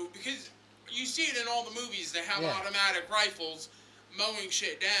through, because you see it in all the movies, they have Yeah. automatic rifles mowing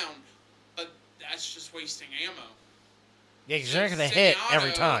shit down, but that's just wasting ammo. Yeah, because you're not going to hit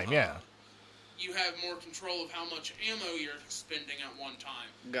every Semi-auto, time, yeah. You have more control of how much ammo you're spending at one time.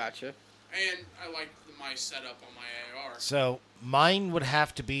 Gotcha. And I like my setup on my AR. So mine would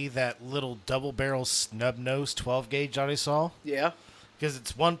have to be that little double barrel snub nose 12 gauge that I saw. Yeah. Because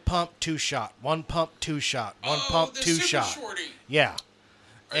it's one pump, two shot. One pump, two shot. One pump, the two super shot. shorty. Yeah.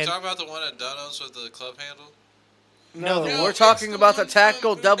 Are you And- talking about the one at Dunham's with the club handle? No, No, we're it's talking the about the one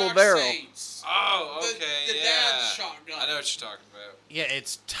tactical from double Boondock barrel. Saints. Oh, The- okay, the yeah. dad's shotgun. I know what you're talking about. Yeah,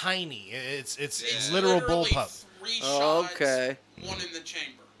 it's tiny. It's Yeah. literal Literally bullpup. 3 Oh, shots, okay. 1 in the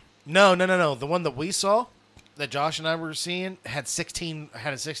chamber. No. The one that we saw, that Josh and I were seeing, had a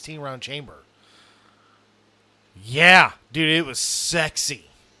 16 round chamber. Yeah, dude, it was sexy.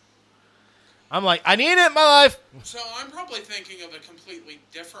 I'm like, I need it in my life. So I'm probably thinking of a completely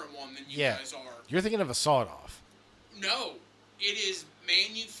different one than you Yeah. guys are. You're thinking of a sawed-off. No, it is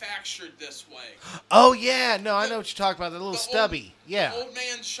manufactured this way. Oh yeah, no, I know what you're talking about. The little The stubby. Yeah. Old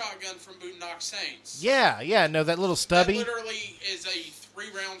man's shotgun from Boondock Saints. Yeah, no, that little stubby. That literally is a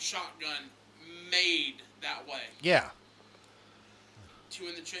 3-round shotgun made that way. Yeah. 2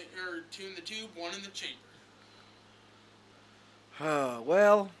 in the or 2 in the tube, 1 in the chamber.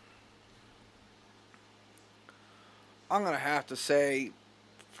 Well, I'm going to have to say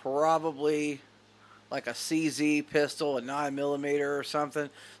probably like a CZ pistol, a 9mm or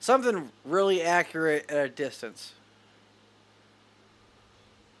something. Something really accurate at a distance.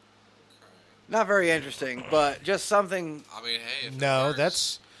 Not very interesting, but just something. I mean, hey, if it No,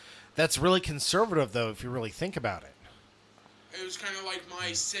 works. that's really conservative though, if you really think about it. It was kind of like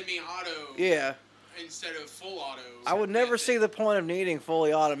my semi-auto Yeah. instead of full auto. I would never method. see the point of needing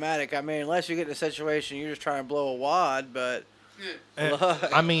fully automatic. I mean, unless you get in a situation you're just trying to blow a wad, but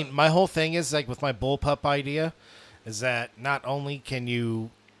I mean, my whole thing is like with my bullpup idea is that not only can you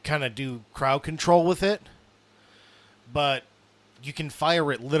kind of do crowd control with it, but you can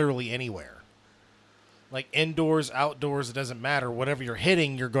fire it literally anywhere. Like indoors, outdoors, it doesn't matter. Whatever you're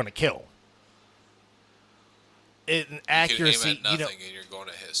hitting, you're going to kill. Accuracy, you can aim at you know, nothing and you're going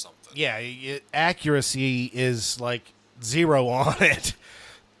to hit something. yeah, accuracy is like 0 on it.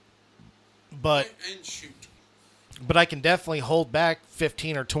 But and shoot. But I can definitely hold back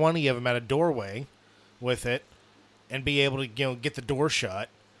 15 or 20 of them at a doorway with it and be able to, get the door shut.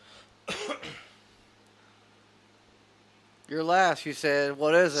 your last, you said,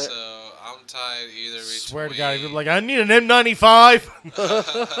 what is it? So I'm tied either between. Swear to God, you're like, I need an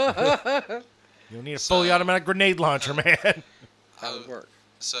M95. You'll need a fully So- automatic grenade launcher, man. How would work?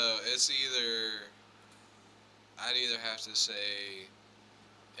 So it's either. I'd either have to say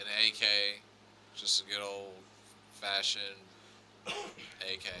an AK, just a good old fashioned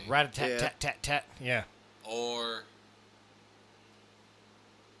AK, Rat-a-tat, Yeah. tat, tat, tat. Yeah. or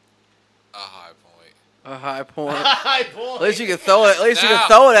a high point. A high point. Hi, boy. At least you can throw it. At least you Now, can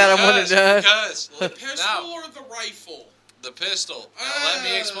throw it at him when because- it does. Because The pistol now, or the rifle? the pistol. Now, let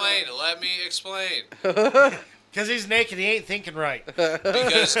me explain. Let me explain. Because he's naked, he ain't thinking right.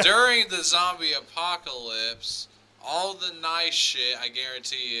 Because during the zombie apocalypse, all the nice shit, I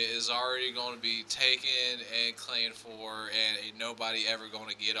guarantee you, is already going to be taken and claimed for, and ain't nobody ever going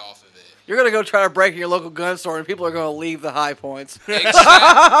to get off of it. You're gonna go try to break in your local gun store, and people are gonna leave the high points. Exactly.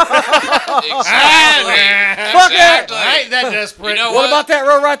 Fuck it! Exactly. I ain't that desperate. You know What what? about that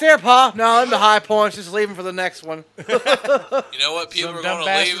road right there, Pa? No, them the high points. Just leave them for the next one. You know what? People Some are dumb going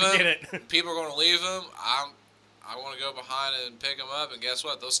to leave bastard them. get it. People are going to leave them. I want to go behind and pick them up, and guess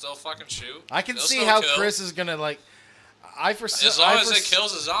what? They'll still fucking shoot. I can They'll see still how kill. Chris is going to, like... As long as it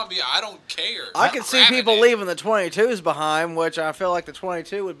kills a zombie, I don't care. I I'm can see grabbing people it. leaving the 22s behind, which I feel like the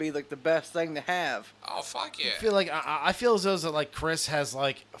 22 would be like the best thing to have. Oh fuck yeah! I feel like I feel as though that like Chris has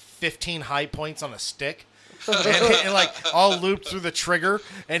like 15 high points on a stick, and like all looped through the trigger,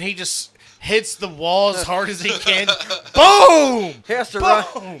 and he just hits the wall as hard as he can. Boom! He has to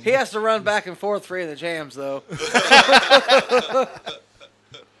Boom! run. He has to run back and forth 3 in the jams though.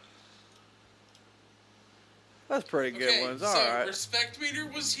 That's pretty good Okay, ones. so All right. respect meter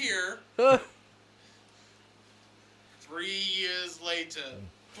was here. 3 years later,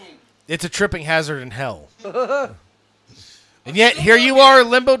 boom. It's a tripping hazard in hell. And yet here you are,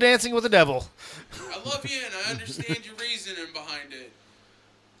 limbo dancing with the devil. I love you and I understand your reasoning behind it.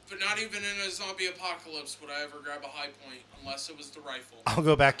 But not even in a zombie apocalypse would I ever grab a high point unless it was the rifle. I'll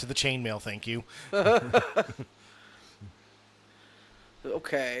go back to the chainmail, thank you.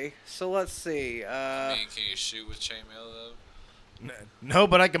 Okay, so let's see. I mean, can you shoot with chainmail though? No,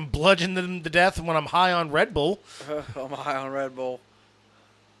 but I can bludgeon them to death when I'm high on Red Bull. I'm high on Red Bull.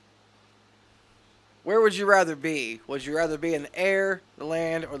 Where would you rather be? Would you rather be in the air, the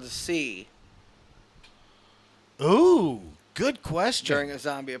land, or the sea Ooh, good question. during a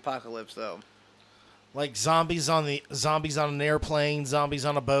zombie apocalypse, though? Like zombies on an airplane, zombies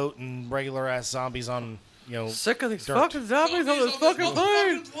on a boat, and regular ass zombies on Sick of these dirt. fucking zombies on this fucking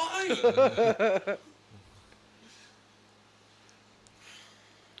plane. motherfucking plane.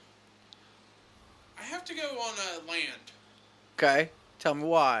 to go on land. Okay, tell me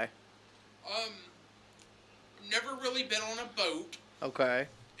why. Never really been on a boat, Okay.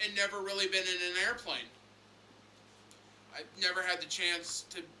 and never really been in an airplane. I've never had the chance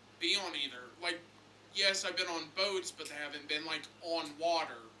to be on either. Like, yes, I've been on boats, but they haven't been, like, on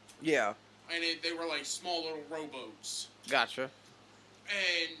water. Yeah, And they were, like, small little rowboats. gotcha.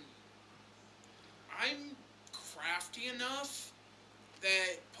 And I'm crafty enough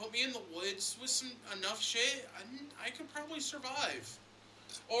that put me in the woods with some enough shit, I could probably survive.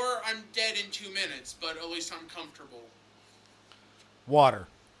 Or I'm dead in 2 minutes, but at least I'm comfortable. Water.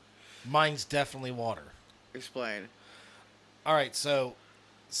 Mine's definitely water. Explain. All right, so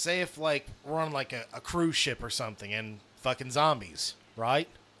say if like we're on like a cruise ship or something and fucking zombies, right?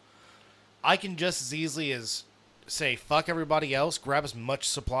 I can just as easily as say fuck everybody else, grab as much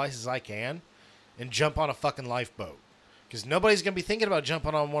supplies as I can, and jump on a fucking lifeboat. Because nobody's gonna be thinking about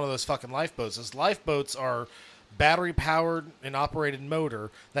jumping on one of those fucking lifeboats. Those lifeboats are battery powered and operated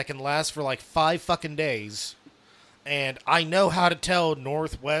motor that can last for like 5 fucking days. And I know how to tell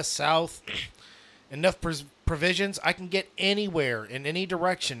north, west, south. Enough provisions, I can get anywhere in any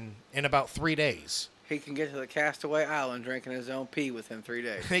direction in about 3 days. He can get to the Castaway Island drinking his own pee within 3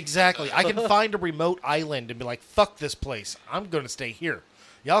 days. Exactly. I can find a remote island and be like, fuck this place. I'm going to stay here.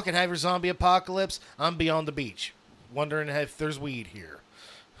 Y'all can have your zombie apocalypse. I'm beyond the beach. Wondering if there's weed here.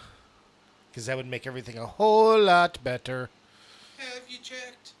 Because that would make everything a whole lot better. Have you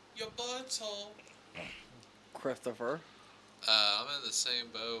checked your butthole? Christopher. I'm in the same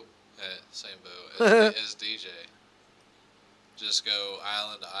boat as DJ. Just go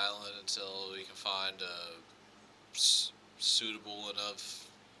island to island until we can find a suitable enough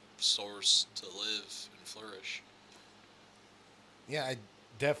source to live and flourish. Yeah, I'd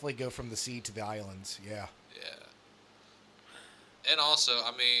definitely go from the sea to the islands. Yeah. Yeah. And also,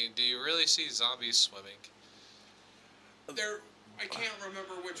 I mean, do you really see zombies swimming? I can't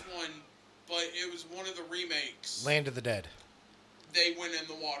remember which one, but it was one of the remakes. Land of the Dead. They went in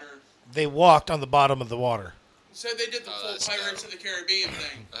the water. They walked on the bottom of the water. So they did the full that's Pirates dumb. of the Caribbean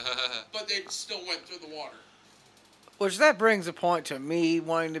thing, but they still went through the water. Which that brings a point to me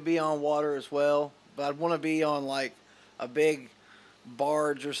wanting to be on water as well. But I'd want to be on like a big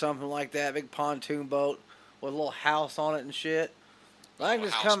barge or something like that, big pontoon boat with a little house on it and shit. I can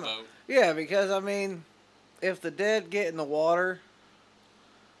just come. Houseboat. Yeah, because I mean, if the dead get in the water,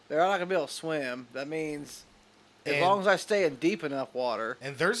 they're not gonna be able to swim. That means as And- long as I stay in deep enough water.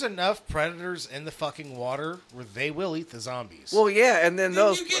 And there's enough predators in the fucking water where they will eat the zombies. Well, yeah, and then Then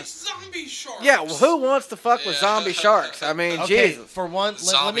those. you get zombie sharks. Yeah, well, who wants to fuck with Yeah. zombie sharks? I mean, okay, Jesus. for one, let me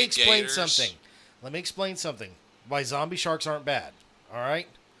Zombie explain gators. something. Let me explain something. Why zombie sharks aren't bad. All right?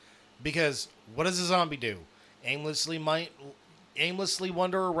 Because what does a zombie do? Aimlessly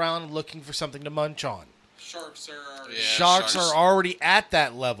wander around looking for something to munch on. Sharks are. Yeah, Sharks are already at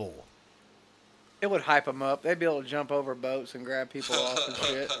that level. It would hype them up. They'd be able to jump over boats and grab people off and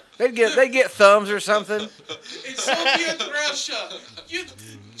shit. They'd get thumbs or something. In Soviet Russia, you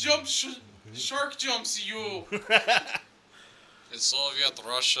jump shark jumps you. In Soviet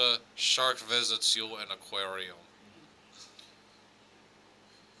Russia, shark visits you in aquarium.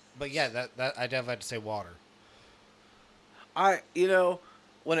 But yeah, that I'd have to say water.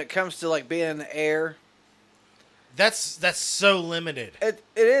 When it comes to like being in the air, That's so limited. it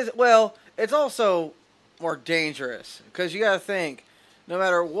is, well, it's also more dangerous because you got to think, no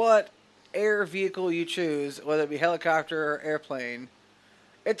matter what air vehicle you choose, whether it be helicopter or airplane,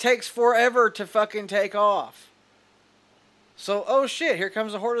 it takes forever to fucking take off. So, oh shit, here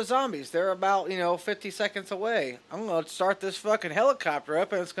comes a horde of zombies. They're about, 50 seconds away. I'm going to start this fucking helicopter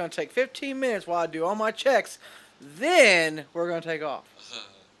up and it's going to take 15 minutes while I do all my checks. Then we're going to take off.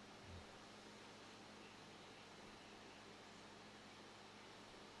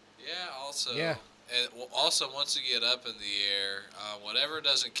 Yeah, also. Yeah. And also, once you get up in the air, whatever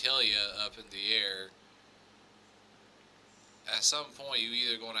doesn't kill you up in the air, at some point you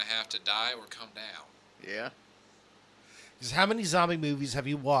either going to have to die or come down. Yeah. Because how many zombie movies have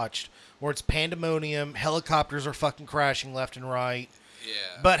you watched where it's pandemonium, helicopters are fucking crashing left and right?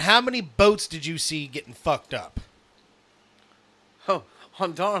 Yeah. But how many boats did you see getting fucked up? Oh,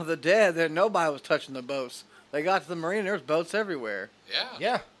 on Dawn of the Dead, there nobody was touching the boats. They got to the marina, there was boats everywhere. Yeah.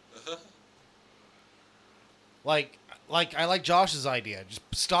 Yeah. Like I like Josh's idea. Just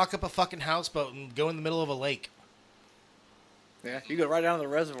stock up a fucking houseboat and go in the middle of a lake. Yeah, you go right down to the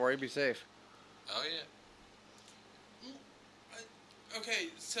reservoir, you'd be safe. Oh, yeah. Okay,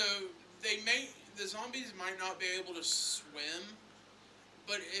 so the zombies might not be able to swim,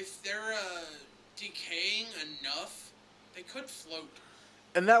 but if they're decaying enough, they could float.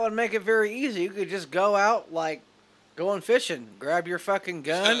 And that would make it very easy. You could just go out, like, going fishing, grab your fucking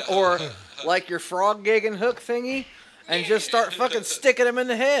gun, or, like, your frog gigging hook thingy, and just start fucking sticking them in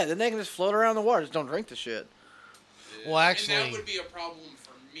the head. And they can just float around the water. Just don't drink the shit. Well, actually, and that would be a problem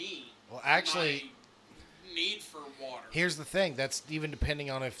for me. Well, actually, my need for water. here's the thing. That's even depending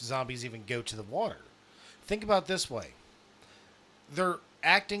on if zombies even go to the water. Think about it this way. They're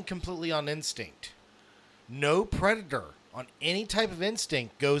acting completely on instinct. No predator on any type of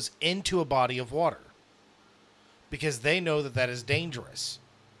instinct goes into a body of water because they know that that is dangerous.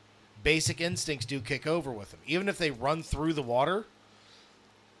 Basic instincts do kick over with them. Even if they run through the water,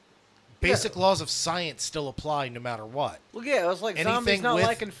 basic laws of science still apply no matter what. Well, yeah, it was like Anything zombies not with-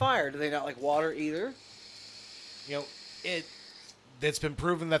 liking fire. Do they not like water either? You know, it's been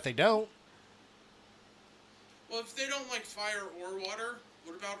proven that they don't. Well, if they don't like fire or water,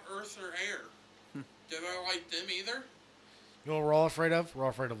 what about earth or air? Do I like them either? You know what we're all afraid of? We're all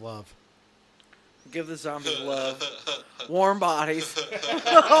afraid of love. Give the zombies love. Warm bodies.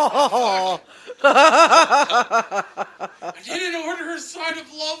 I didn't order a sign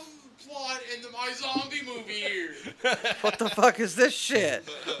of love plot in my zombie movie here. What the fuck is this shit?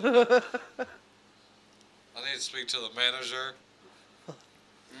 I need to speak to the manager.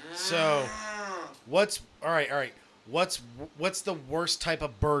 So, what's all right? What's the worst type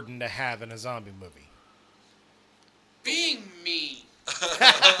of burden to have in a zombie movie? Being me.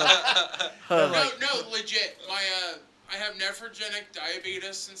 Like- No, legit. I have nephrogenic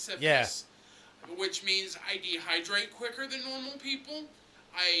diabetes and syphilis, which means I dehydrate quicker than normal people.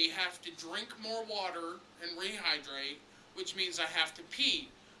 I have to drink more water and rehydrate, which means I have to pee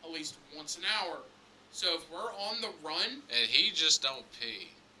at least once an hour. So if we're on the run, And he just don't pee.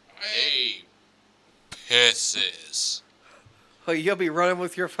 I, He pisses. Oh, you'll be running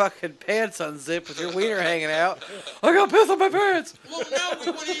with your fucking pants unzipped with your wiener hanging out. I got piss on my pants. well, no,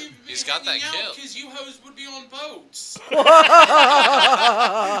 we wouldn't even be He's got that kill. because you hoes would be on boats. You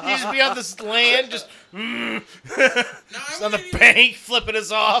just be on this land, just No, I on the wouldn't even- bank, flipping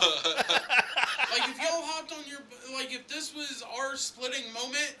us off. Like if y'all hopped on your, like if this was our splitting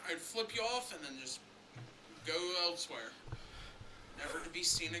moment, I'd flip you off and then just go elsewhere, never to be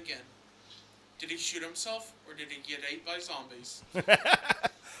seen again. Did he shoot himself or did he get ate by zombies?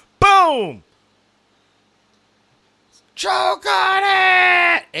 Boom! Choke on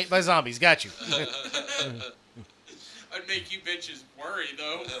it! Ate by zombies. Got you. I'd make you bitches worry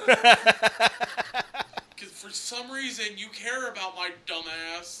though, because for some reason you care about my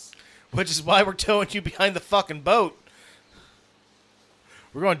dumbass. Which is why we're towing you behind the fucking boat.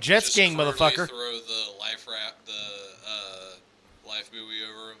 We're going jet Just skiing, crudely motherfucker. Throw the life life buoy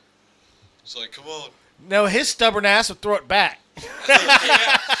over him. It's like, come on. No, his stubborn ass would throw it back.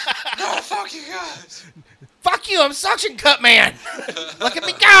 No, fuck you guys. Fuck you, I'm suction cup man. Look at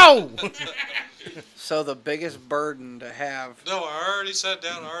me go. So the biggest burden to have. No, I already sat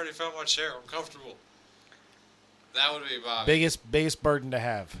down. I already found my chair. I'm comfortable. That would be Bobby. Biggest burden to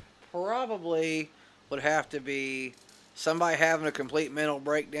have. Probably would have to be somebody having a complete mental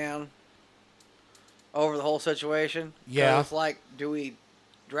breakdown over the whole situation. 'Cause Yeah. It's like, do we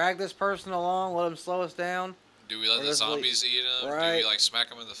drag this person along, let them slow us down? Do we let Or the just like- zombies eat him? Do right. we like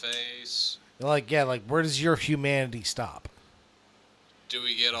smack him in the face? Like, where does your humanity stop? Do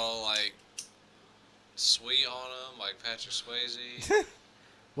we get all like sweet on him, like Patrick Swayze?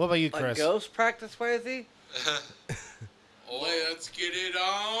 What about you, Like Chris? ghost practice Swayze? Or Let's get it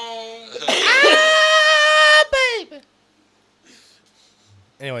on. Ah, baby.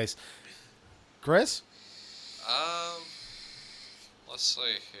 Anyways, Chris? let's see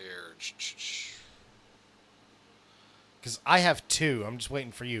here. Because I have two. I'm just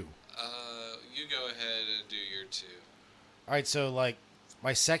waiting for you. You go ahead and do your two. All right, so, like,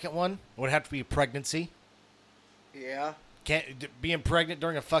 my second one would have to be pregnancy. Yeah. Being pregnant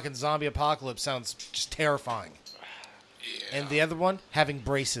during a fucking zombie apocalypse sounds just terrifying. Yeah. And the other one, having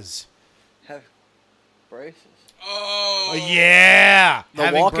braces. Have braces. Oh, Yeah! The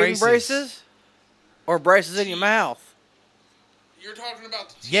having walking braces? Or braces in your mouth? You're talking about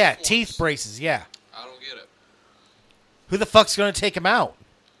the teeth Yeah, ones. teeth braces, yeah. I don't get it. Who the fuck's going to take them out?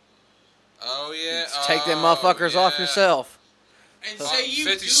 Oh yeah. Just take them Oh, motherfuckers off yeah. yourself. And say you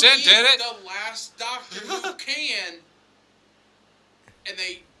 50 do Cent meet did it. the last doctor who can, and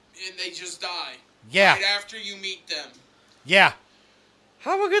they just die. Yeah. Right after you meet them. Yeah.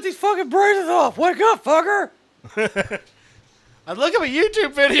 How do I get these fucking braces off? Wake up, fucker! I'd look up a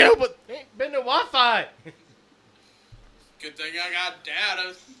YouTube video, but ain't been to Wi-Fi. Good thing I got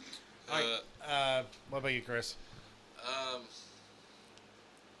data. What about you, Chris?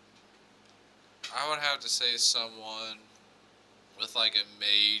 I would have to say someone with like a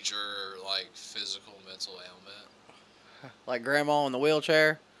major like physical mental ailment. Like grandma in the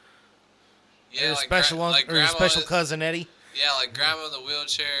wheelchair. Yeah, Or like special like or grandma, special cousin Eddie. Yeah, like grandma in the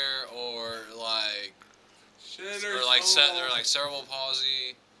wheelchair, or like Shit, or like or like cerebral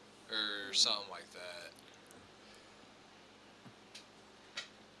palsy, or something like that.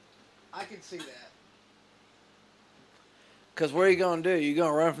 I can see that. Because what are you going to do? You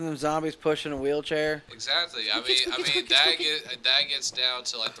going to run from them zombies pushing a wheelchair? Exactly. I mean, that gets down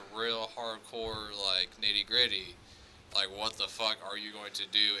to like the real hardcore, like nitty gritty. Like, what the fuck are you going to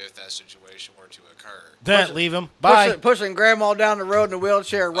do if that situation were to occur? Then leave him. Bye. Pushing grandma down the road in a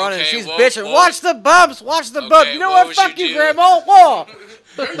wheelchair, running. Okay, She's well, bitching. well, watch the bumps. Watch the bumps. You know what what? would Fuck you you, do? grandma. Whoa.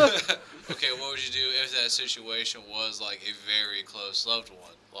 Okay, what would you do if that situation was like a very close loved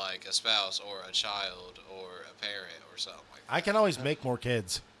one, like a spouse or a child or a parent or something like I can always make more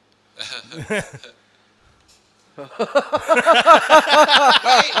kids. that? Wait,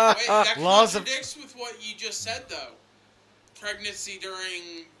 that Laws of- contradicts with what you just said, though. Pregnancy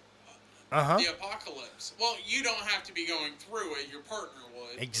during Uh-huh. the apocalypse. Well, you don't have to be going through it. Your partner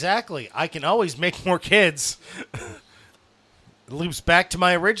would. Exactly. I can always make more kids. It loops back to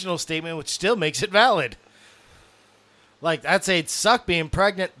my original statement, which still makes it valid. Like, I'd say it'd suck being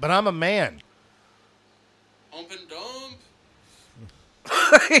pregnant, but I'm a man. Hump and dump.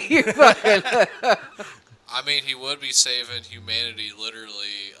 You fucking. I mean, he would be saving humanity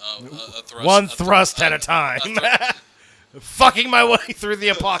literally a thrust. One thrust at a time. Fucking my way through the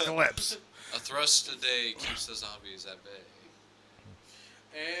apocalypse. A thrust a day keeps the zombies at bay.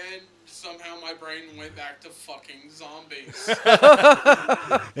 And somehow my brain went back to fucking zombies.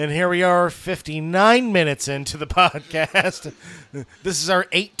 And here we are, 59 minutes into the podcast. This is our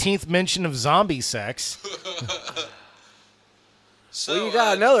 18th mention of zombie sex. So, Well, you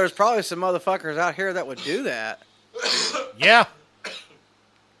gotta know there's probably some motherfuckers out here that would do that. Yeah.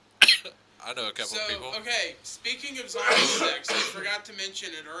 I know a couple So, of people. okay, speaking of zombie sex, I forgot to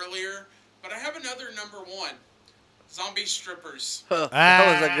mention it earlier, but I have another number one. Zombie strippers.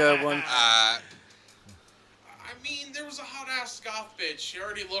 That was a good one. I mean, there was a hot-ass goth bitch. She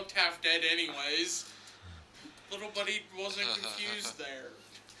already looked half dead anyways. Little buddy wasn't confused there.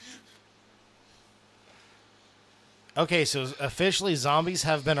 Okay, so officially zombies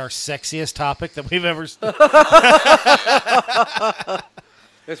have been our sexiest topic that we've ever...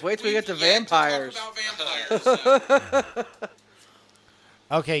 Just wait till we get to We've yet vampires. talk about vampires. So.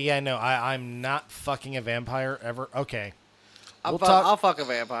 Okay, yeah, no, I'm not fucking a vampire ever. Okay. I'll We'll fuck a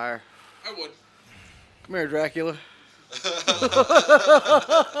vampire. I would. Come here, Dracula.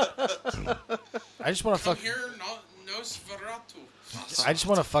 I just want to Come fuck... here, Nosferatu. I just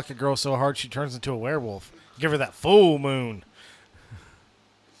want to fuck a girl so hard she turns into a werewolf. Give her that full moon.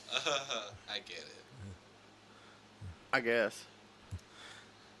 I get it. I guess.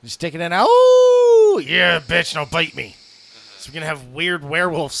 Just stick it in. Oh, yeah, bitch, now bite me. So we're going to have weird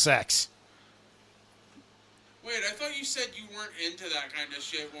werewolf sex. Wait, I thought you said you weren't into that kind of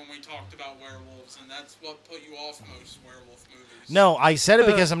shit when we talked about werewolves, and that's what put you off most werewolf movies. No, I said it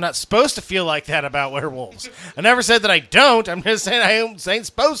because I'm not supposed to feel like that about werewolves. I never said that I don't. I'm just saying I ain't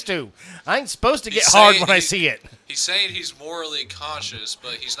supposed to. I ain't supposed to get hard when I see it. He's saying he's morally conscious,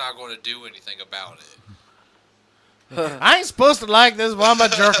 but he's not going to do anything about it. I ain't supposed to like this while I'm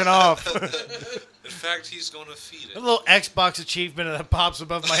jerking off. In fact, he's going to feed A it. little Xbox achievement that pops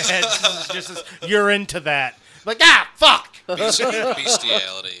above my head just says, you're into that. Like, fuck!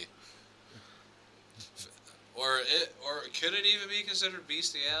 Bestiality. Or could it even be considered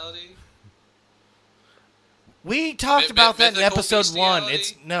bestiality? We talked about that in mythical episode 1.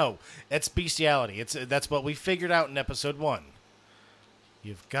 bestiality? It's bestiality. That's what we figured out in episode 1.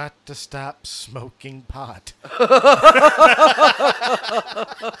 You've got to stop smoking pot. I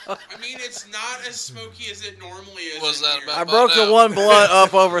mean, it's not as smoky as it normally is. Was in that here. about- I broke the now. one blunt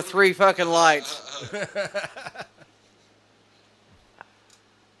up over 3 fucking lights.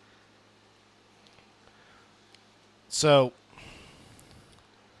 So,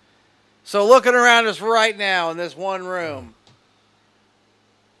 So looking around us right now in this one room,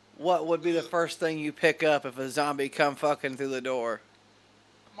 what would be the first thing you pick up if a zombie come fucking through the door?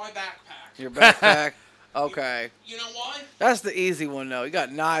 My backpack. Your backpack? Okay. You know why? That's the easy one, though. You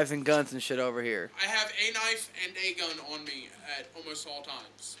got knives and guns and shit over here. I have a knife and a gun on me at almost all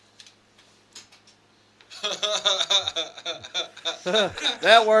times.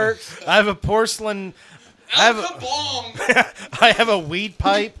 That works. I have a porcelain... I have a- Bong! I have a weed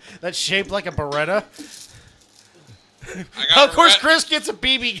pipe that's shaped like a Beretta. I got Of course, red- Chris gets a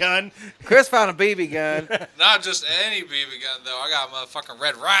BB gun. Chris found a BB gun. Not just any BB gun, though. I got a motherfucking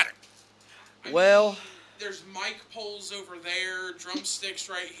Red Ryder. Well, There's mic poles over there, drumsticks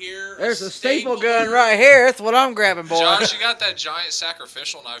right here. There's a staple gun right here. That's what I'm grabbing, boy. Josh, you got that giant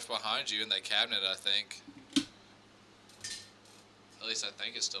sacrificial knife behind you in that cabinet, I think. At least I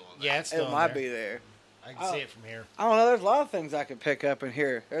think it's still in there. Yeah, it's still It in might there. be there. I can see it from here. I don't know. There's a lot of things I could pick up in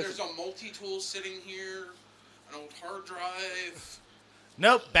here. There's a multi-tool sitting here, an old hard drive.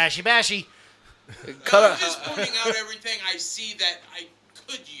 Nope, bashy bashy. I'm just pointing out everything I see that I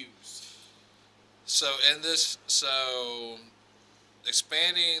could use. So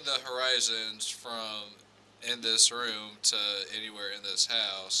expanding the horizons from in this room to anywhere in this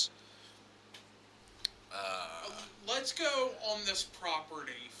house. Let's go on this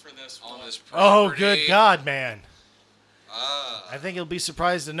property for this one. On this Oh, property. good God, man. Ah. I think you'll be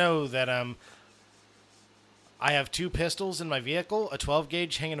surprised to know that I have 2 pistols in my vehicle, a 12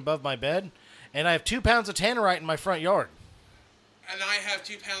 gauge hanging above my bed, and I have 2 pounds of tannerite in my front yard. And I have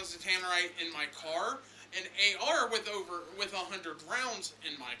 2 pounds of tannerite in my car, an AR with 100 rounds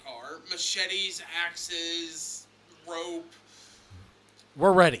in my car, machetes, axes, rope.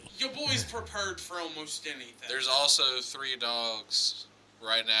 We're ready. Your boy's prepared for almost anything. There's also 3 dogs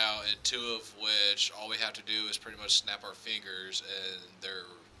right now, and 2 of which all we have to do is pretty much snap our fingers, and they're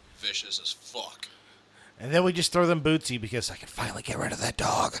vicious as fuck. And then we just throw them Bootsy because I can finally get rid of that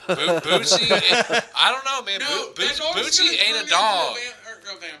dog. Bootsy, I don't know, man. No, that dog's Bootsy gonna ain't turn a dog. into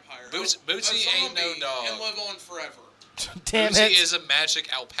a vampire. Bootsy A ain't no zombie dog. And live on forever. Damn Bootsy it. is a magic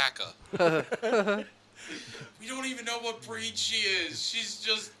alpaca. We don't even know what breed she is. She's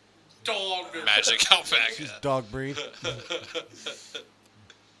just dog. Magic alpaca. Dog breed.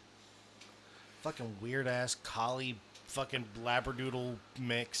 Fucking weird ass collie fucking labradoodle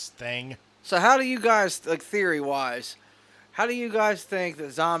mix thing. So how do you guys, like theory-wise, how do you guys think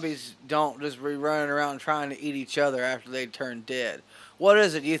that zombies don't just be running around trying to eat each other after they turn dead? What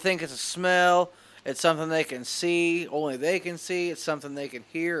is it? Do you think it's a smell? It's something they can see, only they can see? It's something they can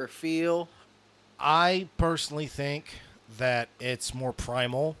hear or feel? I personally think that it's more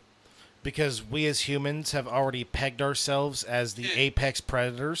primal because we as humans have already pegged ourselves as the apex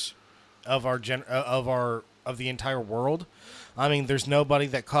predators of of the entire world. I mean, there's nobody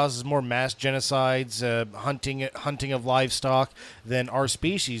that causes more mass genocides, hunting of livestock than our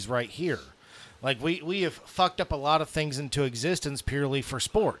species right here. Like we have fucked up a lot of things into existence purely for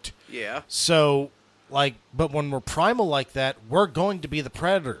sport. Yeah. So, but when we're primal like that, we're going to be the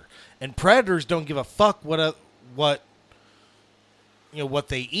predator, and predators don't give a fuck what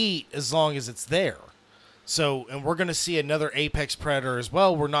they eat as long as it's there. So, and we're going to see another apex predator as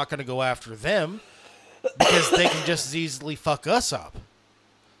well. We're not going to go after them because they can just as easily fuck us up,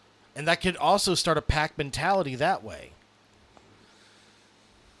 and that could also start a pack mentality that way.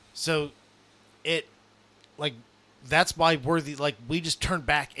 So, that's why we just turn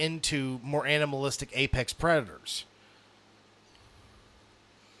back into more animalistic apex predators.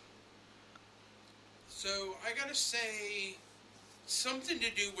 So I gotta say, something to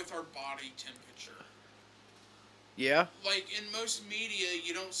do with our body temperature. Yeah? Like in most media,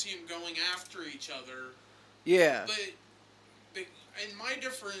 you don't see them going after each other. Yeah. But and my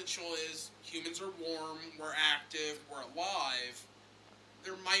differential is humans are warm, we're active, we're alive.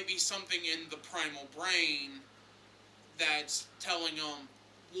 There might be something in the primal brain that's telling them,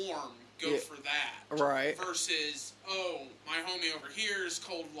 warm, go for that. Right. Versus, oh, my homie over here is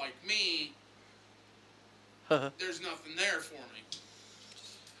cold like me. There's nothing there for me.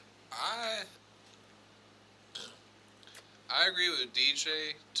 I agree with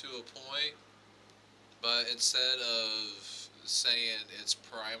DJ to a point, but instead of saying it's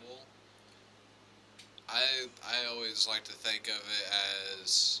primal, I always like to think of it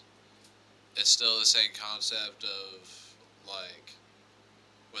as it's still the same concept of, like,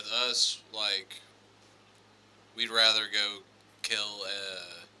 with us, like, we'd rather go kill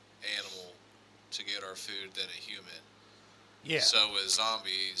a animal to get our food than a human. Yeah. So with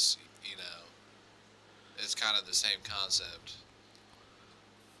zombies, it's kind of the same concept.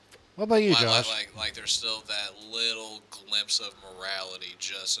 What about you, like, Josh? like there's still that little glimpse of morality,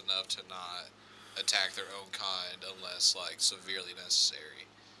 just enough to not attack their own kind unless, like, severely necessary.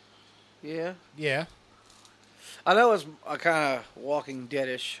 Yeah. Yeah. I know it's a kind of Walking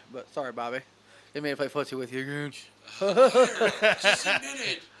Deadish, but sorry, Bobby. Didn't mean to play footsie with you again. Just admit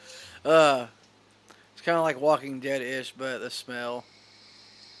it. It's kind of like Walking Dead-ish, but the smell.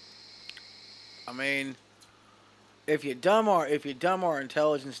 I mean, if you dumb our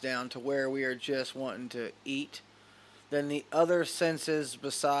intelligence down to where we are just wanting to eat, then the other senses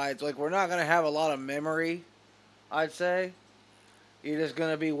besides, like, we're not going to have a lot of memory, I'd say. You're just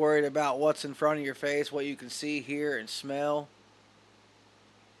going to be worried about what's in front of your face, what you can see, hear, and smell.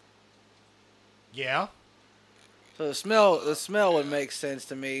 Yeah. So the smell would make sense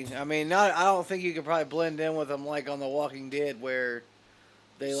to me. I mean, not. I don't think you could probably blend in with them like on The Walking Dead, where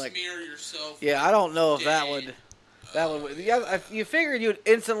they like. Smear yourself. Yeah, with I don't know if that dead- would. That would. Yeah, you figured you'd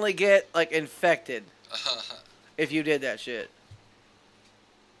instantly get like infected if you did that shit.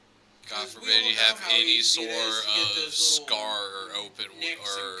 God We forbid all you know have how any easy sort it is to get of those little scar or open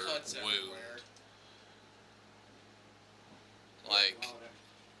nicks and or cuts wound. everywhere. Like,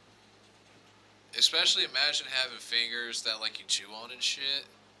 especially imagine having fingers that like you chew on and shit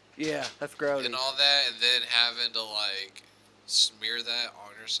Yeah, that's gross. and all that, and then having to like smear that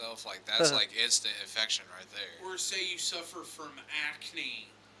on yourself. Like that's like instant infection right there. Or say you suffer from acne,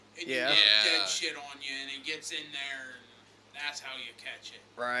 and Yeah. you get Yeah. dead shit on you, and it gets in there, and that's how you catch it.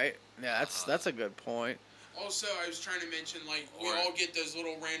 Right. Yeah, that's a good point. Also, I was trying to mention, like, we Or- all get those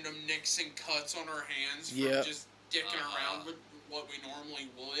little random nicks and cuts on our hands from Yep. just dicking around with what we normally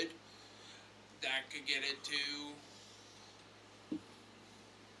would. That could get it too.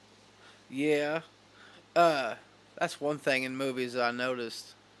 Yeah. That's one thing in movies that I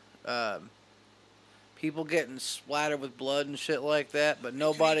noticed. People getting splattered with blood and shit like that, but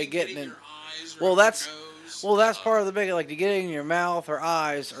nobody It could even getting get in. your eyes or Well, up your that's- nose. Well, that's part of the big, like, to get it in your mouth or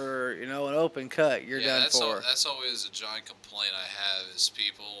eyes or, an open cut, you're Yeah, done that's for. that's always a giant complaint I have is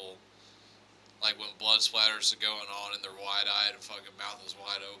people like when blood splatters are going on and they're wide eyed and fucking mouth is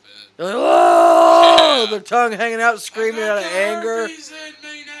wide open. They're like, oh! Yeah. Their tongue hanging out, screaming I out got of the anger. herpes in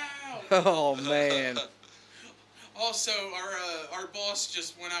me now. Oh, man. Also, our boss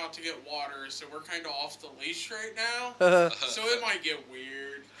just went out to get water, so we're kind of off the leash right now. So it might get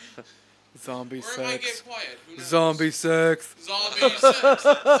weird. Zombie Or it might sex. get quiet. Who knows? Zombie sex. Zombie sex.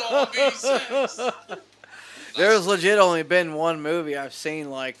 Zombie sex. There's legit only been one movie I've seen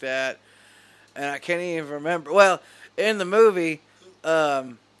like that, and I can't even remember. Well, in the movie,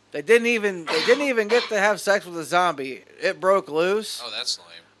 they didn't even get to have sex with a zombie. It broke loose, Oh, that's lame.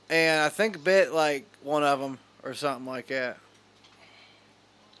 and I think bit like one of them or something like that.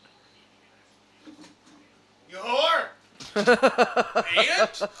 You whore! And?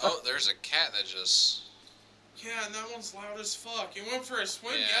 Oh, there's a cat that just Yeah, and that one's loud as fuck. He went for a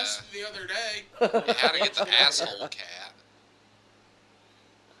swim Yeah. the other day. you had to get the asshole cat.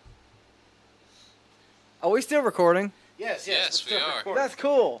 Are we still recording? Yes, Yes, we are. That's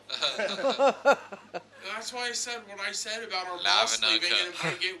cool. That's why I said what I said about our boss Live and leaving, and it uncut.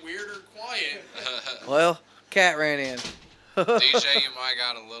 might get weird or quiet. Well, cat ran in. DJ, you might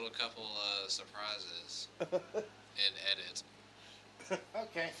got a little couple surprises in edit.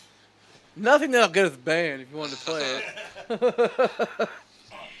 Okay. Nothing that'll get us banned if you wanted to play it.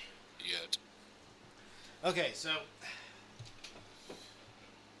 Yet. Okay, so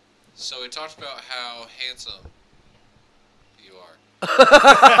So we talked about how handsome you are.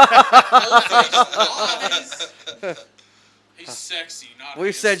 He's sexy, not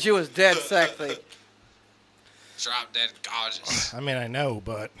We said you was dead sexy. Drop dead gorgeous. I mean I know,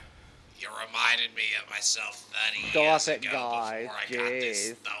 but You reminded me of myself 30 Stop years it, ago guys. before I got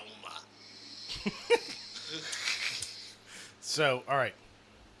this Jeez. stoma. so all right.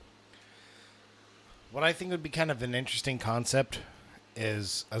 What I think would be kind of an interesting concept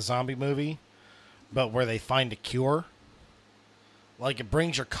is a zombie movie, but where they find a cure. Like it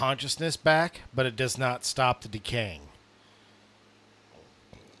brings your consciousness back, but it does not stop the decaying.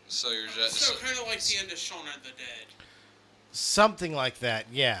 So you're just So kind of like the end of Shaun of the Dead. Something like that,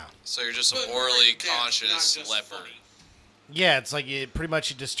 yeah. so you're just But a more morally in depth, not conscious just leper. funny. Yeah, it's like it pretty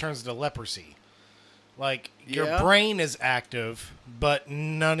much it just turns into leprosy. Like your Yeah. brain is active, but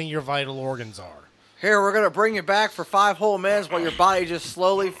none of your vital organs are. Here, we're gonna bring you back for 5 whole minutes while your body just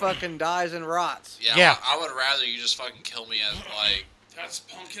slowly fucking dies and rots. Yeah, I would rather you just fucking kill me as That's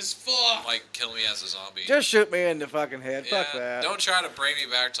punk as fuck. kill me as a zombie. Just shoot me in the fucking head. Yeah, Fuck that. Don't try to bring me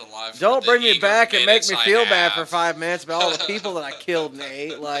back to life. Don't for the bring me eager back and make minutes me I feel bad for have. 5 minutes about all the people that I killed and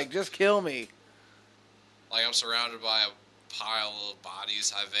ate. Like, just kill me. Like I'm surrounded by a pile of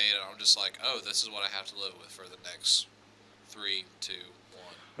bodies I've ate, and I'm just like, oh, this is what I have to live with for the next 3, 2, 1.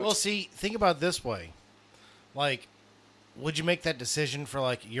 Well, see, think about it this way. Like, would you make that decision for,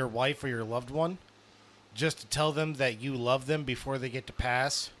 like, your wife or your loved one? Just to tell them that you love them before they get to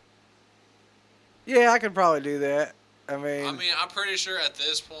pass? Yeah, I could probably do that. I mean, I'm pretty sure at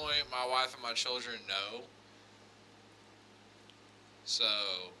this point, my wife and my children know. So,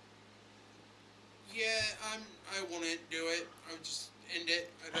 Yeah, I wouldn't do it. I would just end it.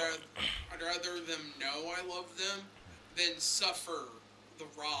 I'd rather them know I love them than suffer the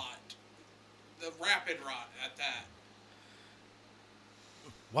rot. The rapid rot at that.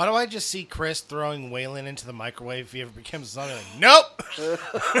 Why do I just see Chris throwing Waylon into the microwave if he ever becomes zombie? Like, nope!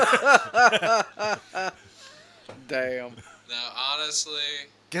 Damn. No, honestly,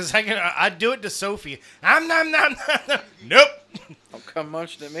 Because I'd do it to Sophie. Nom. Nope. Don't come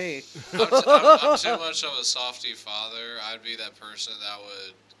munching at me. I'm too much of a softy father. I'd be that person that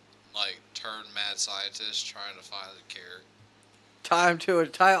would like turn mad scientist trying to find a cure. Tie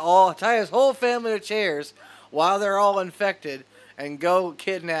his whole family to chairs while they're all infected and go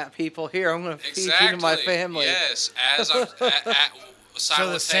kidnap people. Here, I'm going to feed you to my family. Yes, as I'm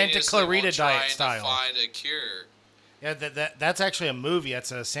So the Santa Clarita diet style. To find a cure. Yeah, that's actually a movie.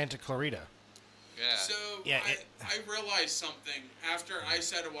 That's a Santa Clarita. Yeah. So Yeah, I realized something after I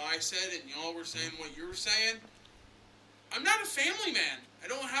said what I said and y'all were saying what you were saying. I'm not a family man. I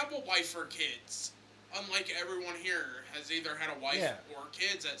don't have a wife or kids. Unlike everyone here has either had a wife or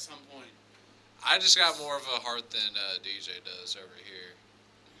kids at some point. I just got more of a heart than DJ does over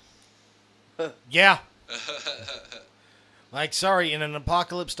here. Yeah. Like, sorry, in an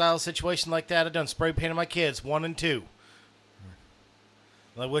apocalypse style situation like that, I done spray painted my kids 1 and 2.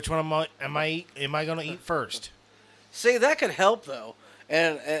 Like, which one am I going to eat first? See, that could help, though,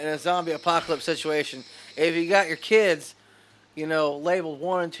 in a zombie apocalypse situation. If you got your kids, labeled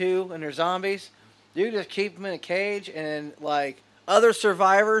 1 and 2 and they're zombies, you just keep them in a cage and, like, other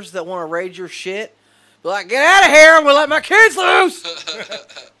survivors that want to raid your shit, be like, get out of here, I'm going to let my kids loose!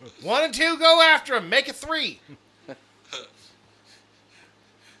 1 and 2, go after them. Make it 3.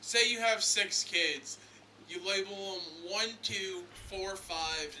 Say you have 6 kids. You label them 1, 2, 4,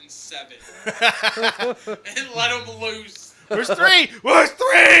 5, and 7. And let them loose. Where's 3? Where's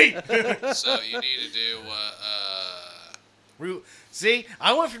 3? So you need to do See,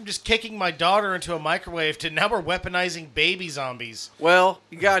 I went from just kicking my daughter into a microwave to now we're weaponizing baby zombies. Well,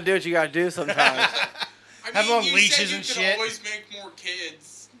 you got to do what you got to do sometimes. I Have mean, on you leashes said and you shit. could always make more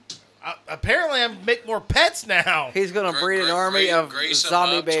kids. Apparently, I'm make more pets now. He's going to breed an army of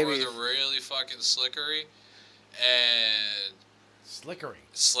zombie up babies. To where they're really fucking slickery, and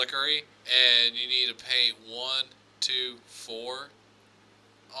and you need to paint 1, 2, 4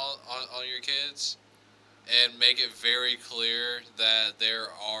 on your kids, and make it very clear that there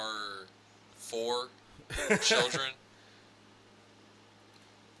are 4 children.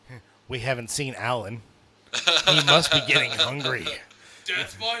 We haven't seen Alan. He must be getting hungry.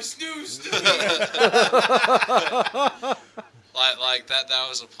 Death by snooze. like that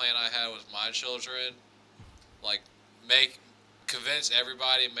was a plan I had with my children. Like convince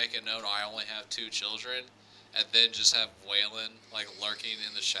everybody, make it known I only have 2 children, and then just have Waylon like lurking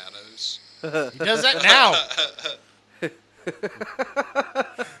in the shadows. He does that now.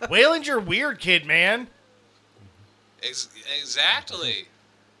 Waylon's your weird kid, man. Exactly.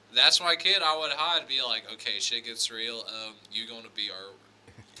 That's my kid. I would hide, be like, okay, shit gets real. You gonna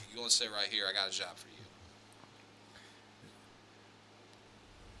stay right here. I got a job for you.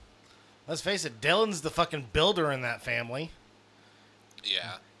 Let's face it, Dylan's the fucking builder in that family.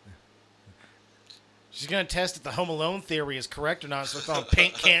 Yeah. She's gonna test if the Home Alone theory is correct or not, so it's on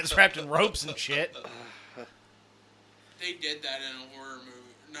paint cans wrapped in ropes and shit. They did that in a horror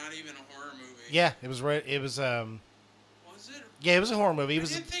movie. Not even a horror movie. Yeah, it was right. It was Was it? Yeah, it was a horror movie. I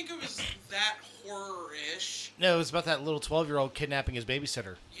didn't think it was that horror-ish. No, it was about that little 12-year-old kidnapping his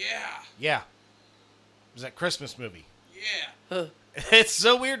babysitter. Yeah. Yeah. It was that Christmas movie. Yeah. It's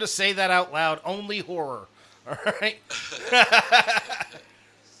so weird to say that out loud. Only horror. All right?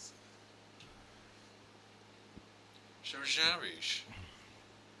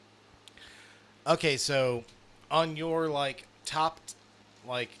 Okay, so on your, top,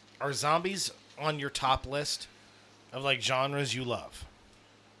 are zombies on your top list of, genres you love?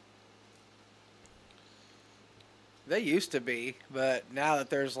 They used to be, but now that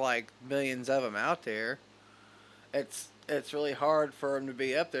there's millions of them out there, it's really hard for them to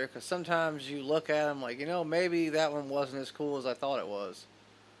be up there because sometimes you look at them maybe that one wasn't as cool as I thought it was.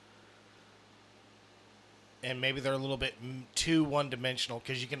 And maybe they're a little bit too one-dimensional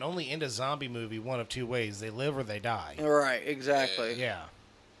because you can only end a zombie movie one of 2 ways. They live or they die. Right, exactly. Yeah.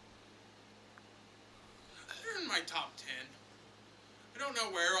 They're in my top 10. I don't know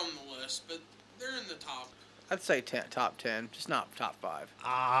where on the list, but they're in the top. I'd say top 10, just not top 5.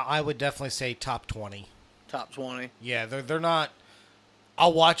 I would definitely say top 20. Top 20. Yeah, they're not...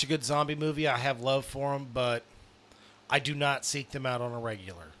 I'll watch a good zombie movie. I have love for them, but I do not seek them out on a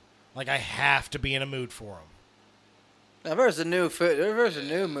regular. I have to be in a mood for them. Now, if there's a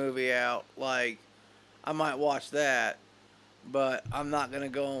new movie out, I might watch that, but I'm not going to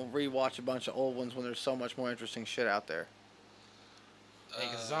go and rewatch a bunch of old ones when there's so much more interesting shit out there.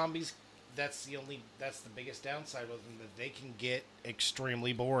 Zombies, that's the biggest downside with them, that they can get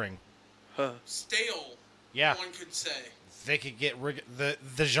extremely boring. Stale. Yeah. One could say. They could get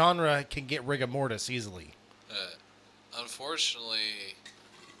the genre can get rigor mortis easily. Unfortunately,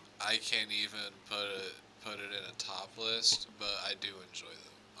 I can't even put it in a top list, but I do enjoy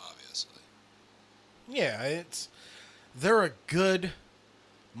them, obviously. Yeah, they're a good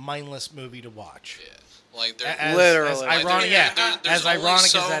mindless movie to watch. Yeah. Like they're Literally. as Like, ironic, there's as only ironic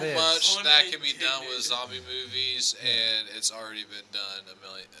so as that is. much that can be done with zombie movies, and it's already been done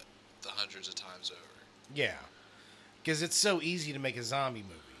the hundreds of times over. Yeah, because it's so easy to make a zombie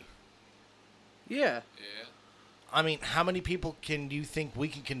movie. Yeah. Yeah. I mean, how many people can you think we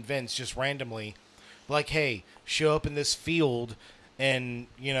can convince just randomly, like, hey, show up in this field in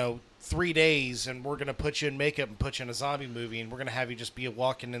 3 days, and we're gonna put you in makeup and put you in a zombie movie, and we're gonna have you just be a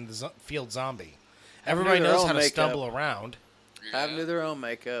walking in the field zombie. Everybody do their knows own how to makeup. stumble around. Have them do their own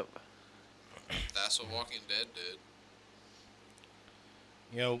makeup. That's what Walking Dead did.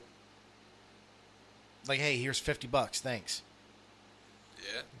 Like, hey, here's $50, thanks.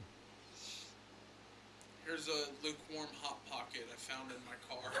 Yeah. Here's a lukewarm Hot Pocket I found in my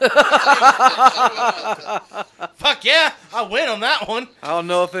car. Fuck yeah, I win on that one. I don't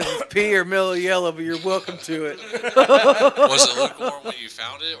know if it's pea or mellow yellow, but you're welcome to it. Was it lukewarm when you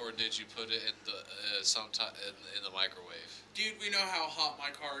found it, or did you put it in the sometime in the microwave? Dude, we know how hot my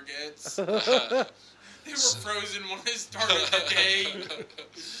car gets. They were frozen when I started the day.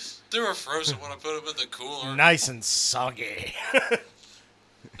 They were frozen when I put them in the cooler. Nice and soggy.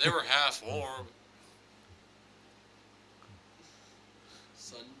 They were half warm.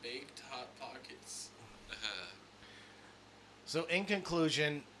 Sun-baked Hot Pockets. So, in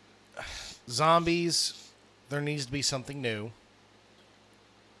conclusion, zombies, there needs to be something new.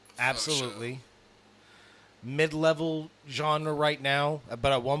 Absolutely. Mid-level genre right now,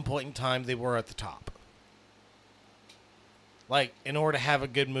 but at one point in time, they were at the top. Like, in order to have a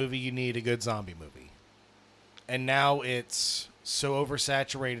good movie, you need a good zombie movie. And now it's so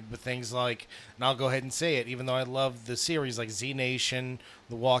oversaturated with things like, and I'll go ahead and say it, even though I love the series like Z Nation,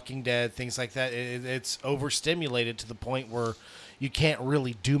 The Walking Dead, things like that, it's overstimulated to the point where you can't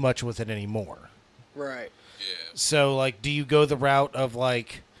really do much with it anymore. Right. Yeah. So, like, do you go the route of,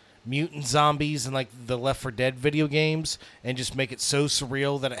 like, mutant zombies and, like, the Left 4 Dead video games and just make it so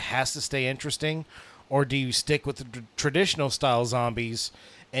surreal that it has to stay interesting? Or do you stick with the traditional style zombies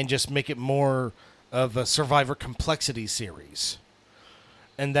and just make it more of a Survivor complexity series?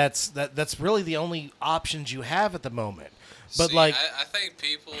 And that's really the only options you have at the moment. But See, like, I think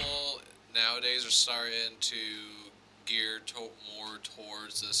people nowadays are starting to gear more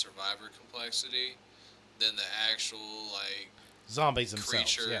towards the Survivor complexity than the actual zombies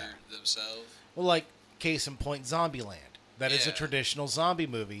themselves. creature Yeah. themselves. Well, like, case in point, Zombieland. That is a Yeah. traditional zombie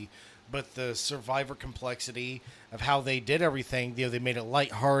movie, but the Survivor complexity of how they did everything, they made it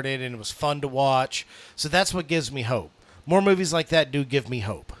lighthearted and it was fun to watch. So that's what gives me hope. More movies like that do give me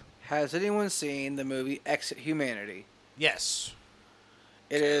hope. Has anyone seen the movie Exit Humanity? Yes.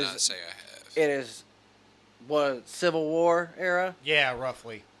 It Cannot is. say I have. It is. What, Civil War era? Yeah,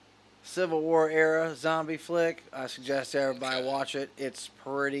 roughly. Civil War era zombie flick. I suggest everybody Okay. watch it. It's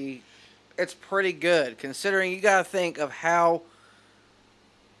pretty good considering you got to think of how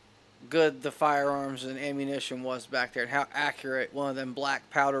good the firearms and ammunition was back there and how accurate one of them black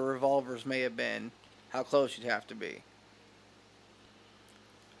powder revolvers may have been. How close you'd have to be.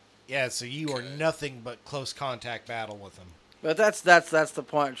 Yeah, so you are Okay. nothing but close contact battle with them. But that's the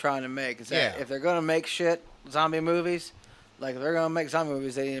point I'm trying to make. Is that Yeah. if they're gonna make zombie movies, like if they're gonna make zombie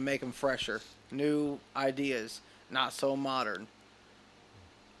movies, they need to make them fresher, new ideas, not so modern.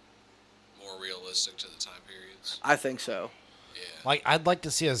 More realistic to the time periods. I think so. Yeah. Like, I'd like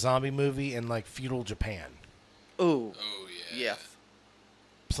to see a zombie movie in, like, feudal Japan. Ooh, Oh yeah. yeah.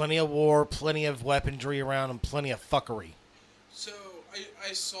 Plenty of war, plenty of weaponry around, and plenty of fuckery. So,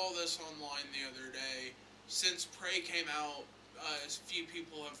 I saw this online the other day. Since Prey came out, a few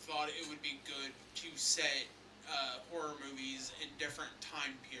people have thought it would be good to set horror movies in different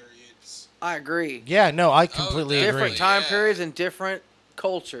time periods. I agree. Yeah, no, I completely definitely. agree. Different time Yeah. periods and different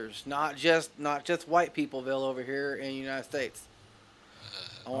cultures, not just white peopleville over here in the United States.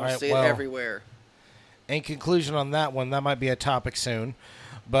 I want Alright, to see well, it everywhere. In conclusion on that one, that might be a topic soon.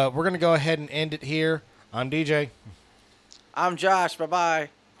 But we're going to go ahead and end it here. I'm DJ. I'm Josh. Bye bye.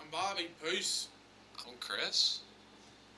 I'm Bobby. Peace. I'm Chris.